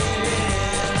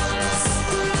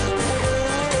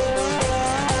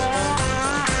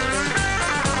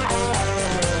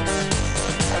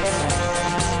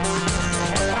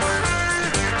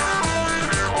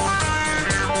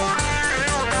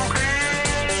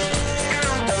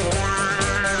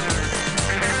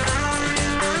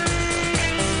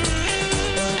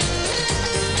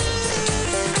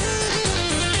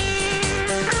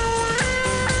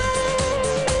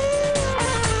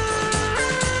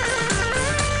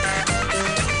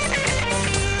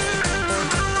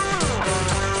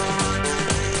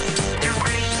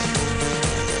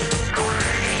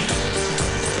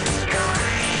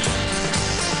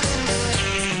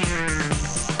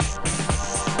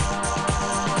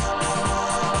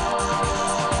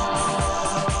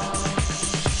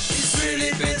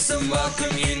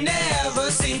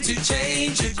 to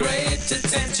change your grade, to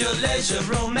tempt your leisure,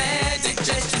 romantic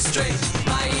gesture straight.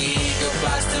 My ego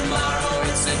flies tomorrow,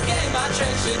 it's a game I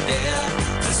treasure, dear,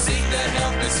 to seek the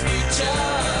helpless future.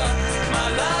 My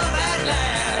love at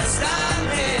last, I'm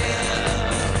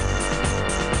here.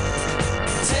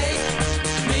 Take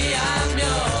me, I'm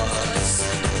yours,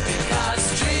 because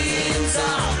dreams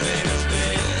are made of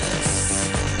this.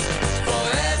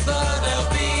 Forever there'll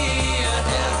be a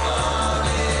heaven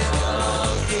in your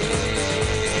kiss.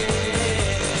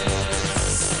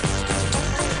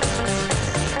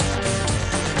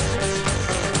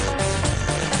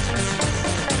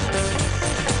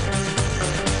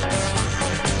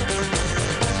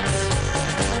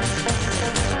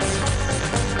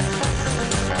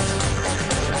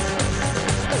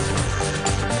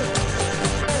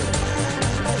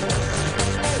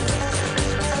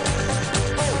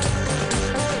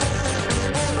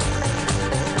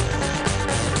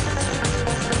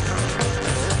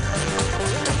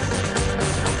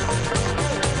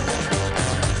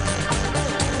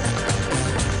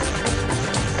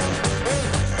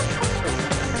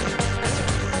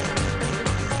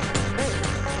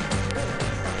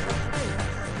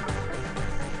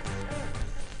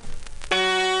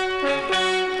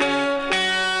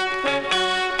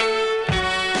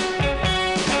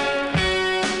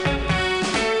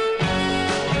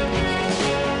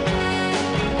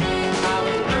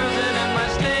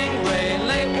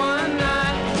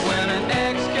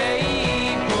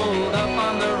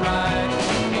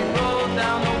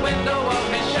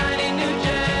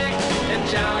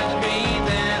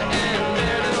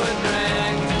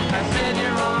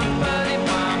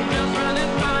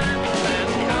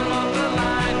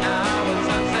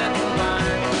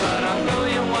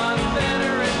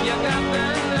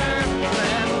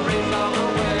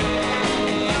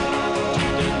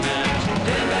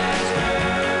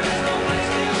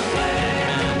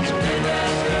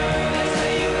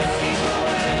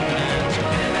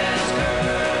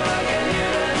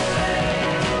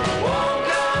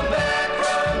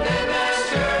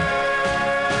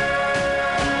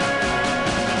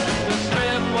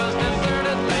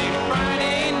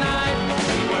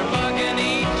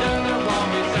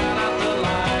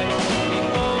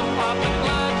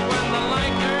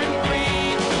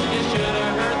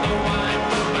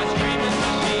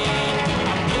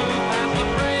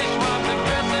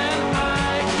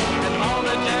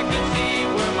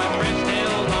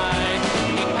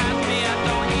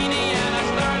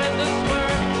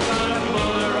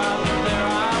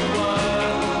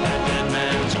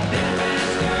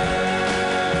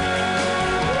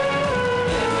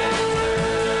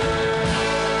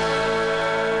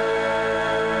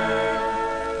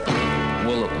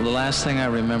 Last thing I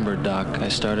remember, Doc, I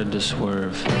started to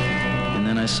swerve, and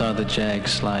then I saw the Jag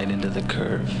slide into the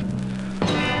curve.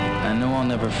 I know I'll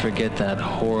never forget that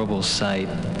horrible sight.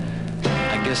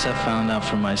 I guess I found out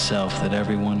for myself that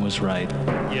everyone was right.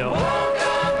 Yo.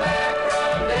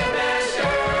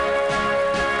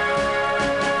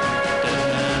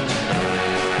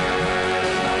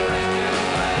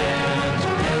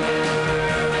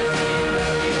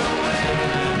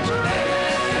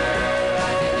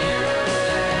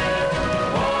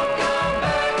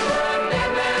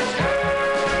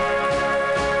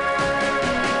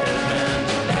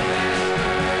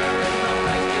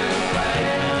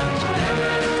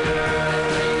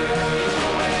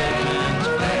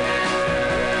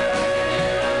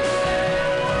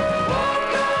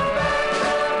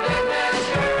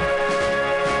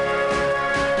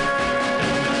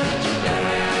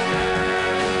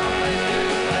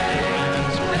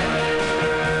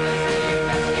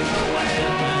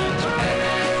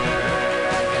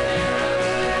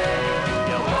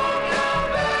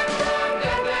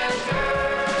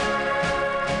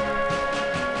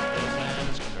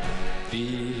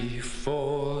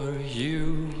 Before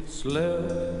you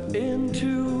slip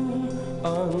into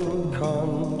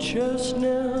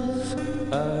unconsciousness,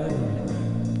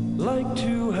 I'd like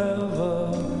to have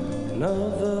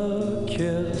another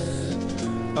kiss,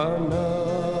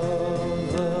 another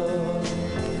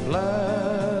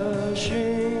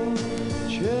flashing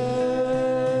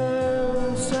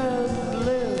chance at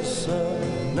bliss,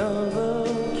 another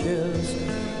kiss,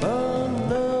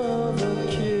 another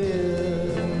kiss.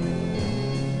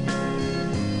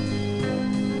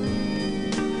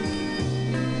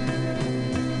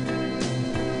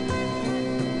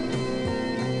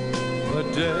 The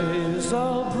days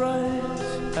are bright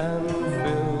and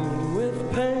filled with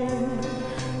pain,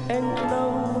 and clouds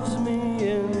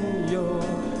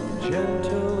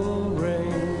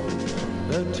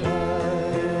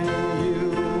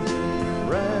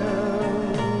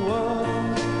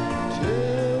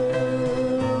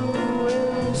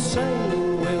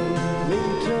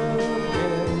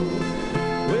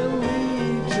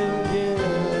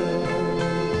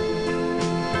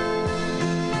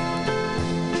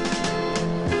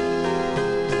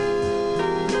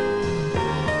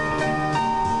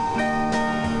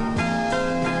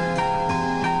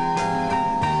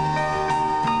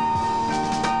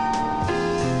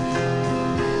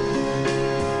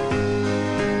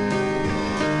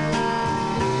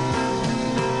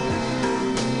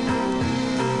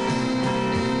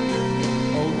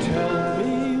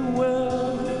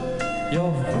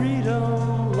your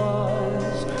freedom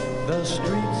lies. The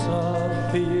streets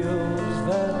are fields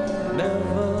that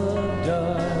never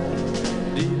die.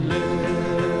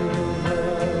 Deliver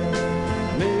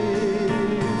me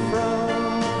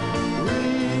from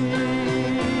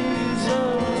reasons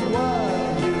why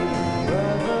you'd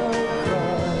rather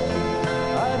cry.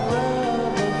 I'd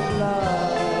rather fly.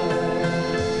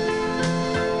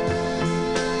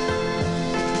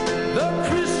 The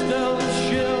crystal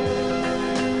ship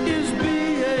is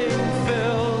being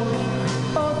filled.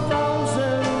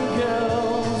 1,000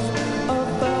 girls,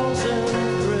 1,000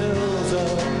 thrills,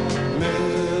 1,000,000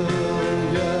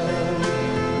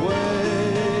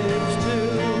 ways to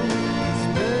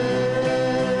spend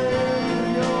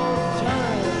your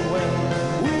time. When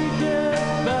we get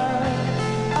back,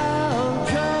 I'll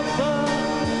drop a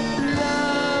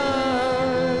line.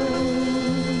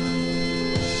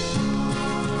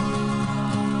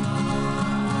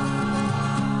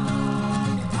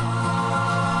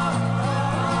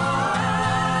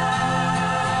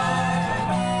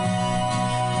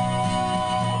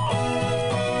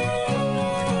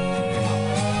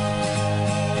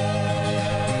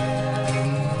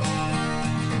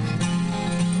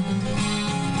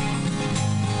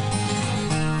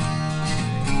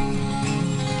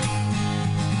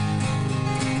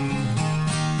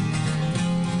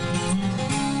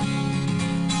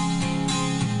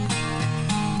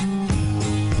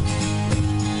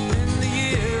 In the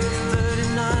year of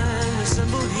 39,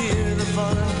 assembled here the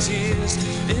volunteers.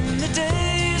 In the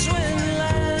days when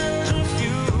lands were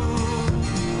few,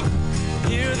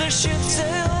 here the ship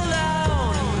sailed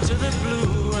out into the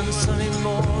blue and sunny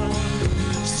morn,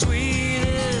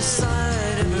 sweetest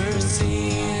I'd ever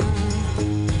seen.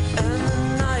 And the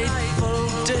night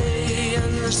followed day,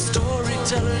 and the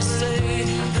storytellers say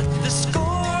that the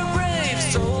score brave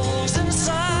souls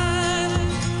inside,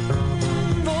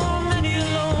 for many a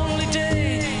lonely day,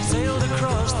 sailed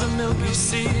across the milky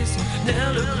seas.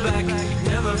 Never looked back,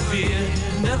 never feared,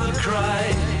 never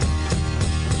cried.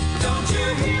 Don't you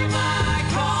hear my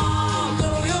call?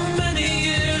 Though you're many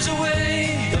years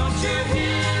away, don't you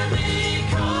hear me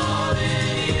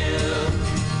calling you?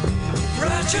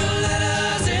 Write your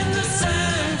letters in the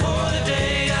sand for the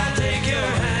day I take your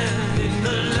hand in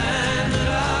the land that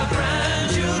our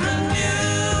grandchildren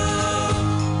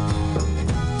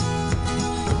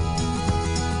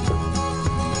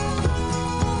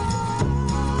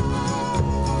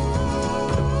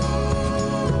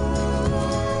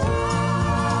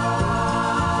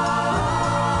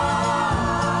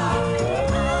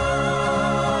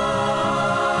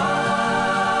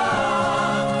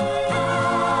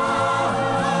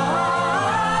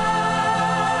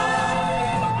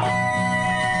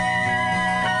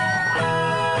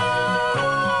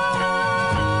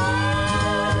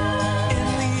In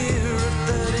the year of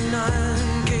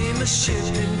 39 came a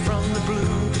ship in from the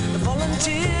blue. The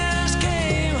volunteers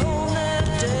came home that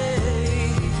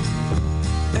day,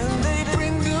 and they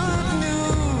bring good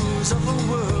news of a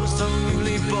world so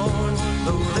newly born,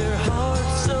 though their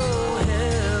hearts so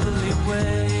heavily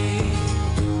weigh.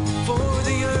 For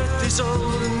the earth is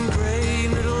old and gray,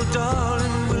 little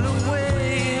darling will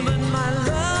away, but my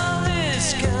love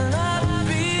this cannot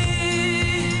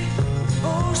be.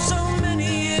 Oh, so many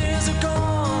years are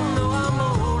gone, though I'm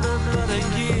older but a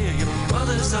year. Your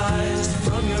mother's eyes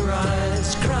from your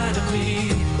eyes cry to me.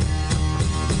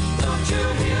 Don't you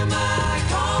hear my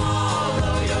call,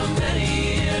 though you're many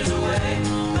years away?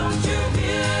 Don't you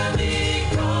hear me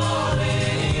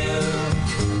calling you?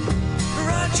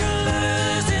 Write your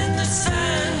letters in the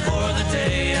sand for the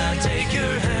day I take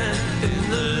your hand in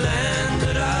the land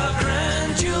that our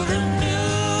grandchildren knew.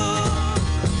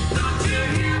 Don't you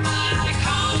hear my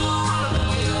call,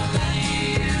 though you're many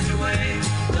years away?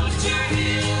 Don't you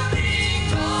hear me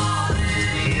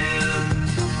calling you?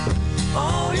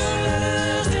 All your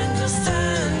letters in the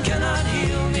sand cannot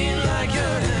heal me like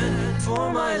your hand.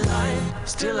 For my life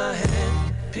still ahead,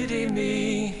 pity me.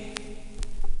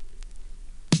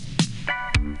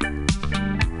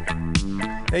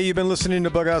 Hey, you've been listening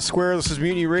to BughouseSquare. This is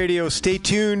Mutiny Radio. Stay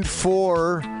tuned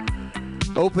for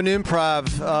Open Improv.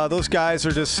 Those guys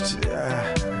are just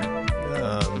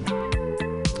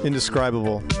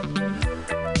indescribable.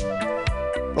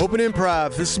 Open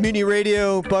Improv. This is Mutiny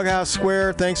Radio,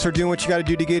 BughouseSquare. Thanks for doing what you got to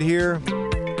do to get here.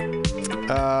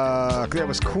 That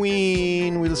was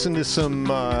Queen. We listened to some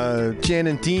Jan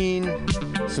and Dean,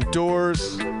 some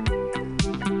Doors.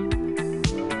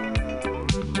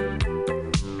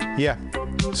 Yeah.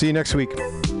 See you next week.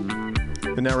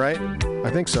 Isn't that right? I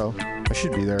think so. I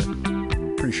should be there.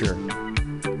 Pretty sure.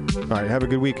 All right. Have a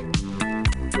good week.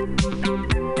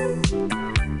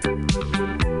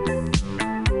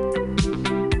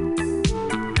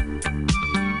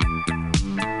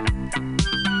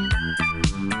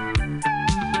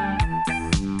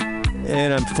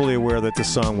 And I'm fully aware that the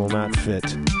song will not fit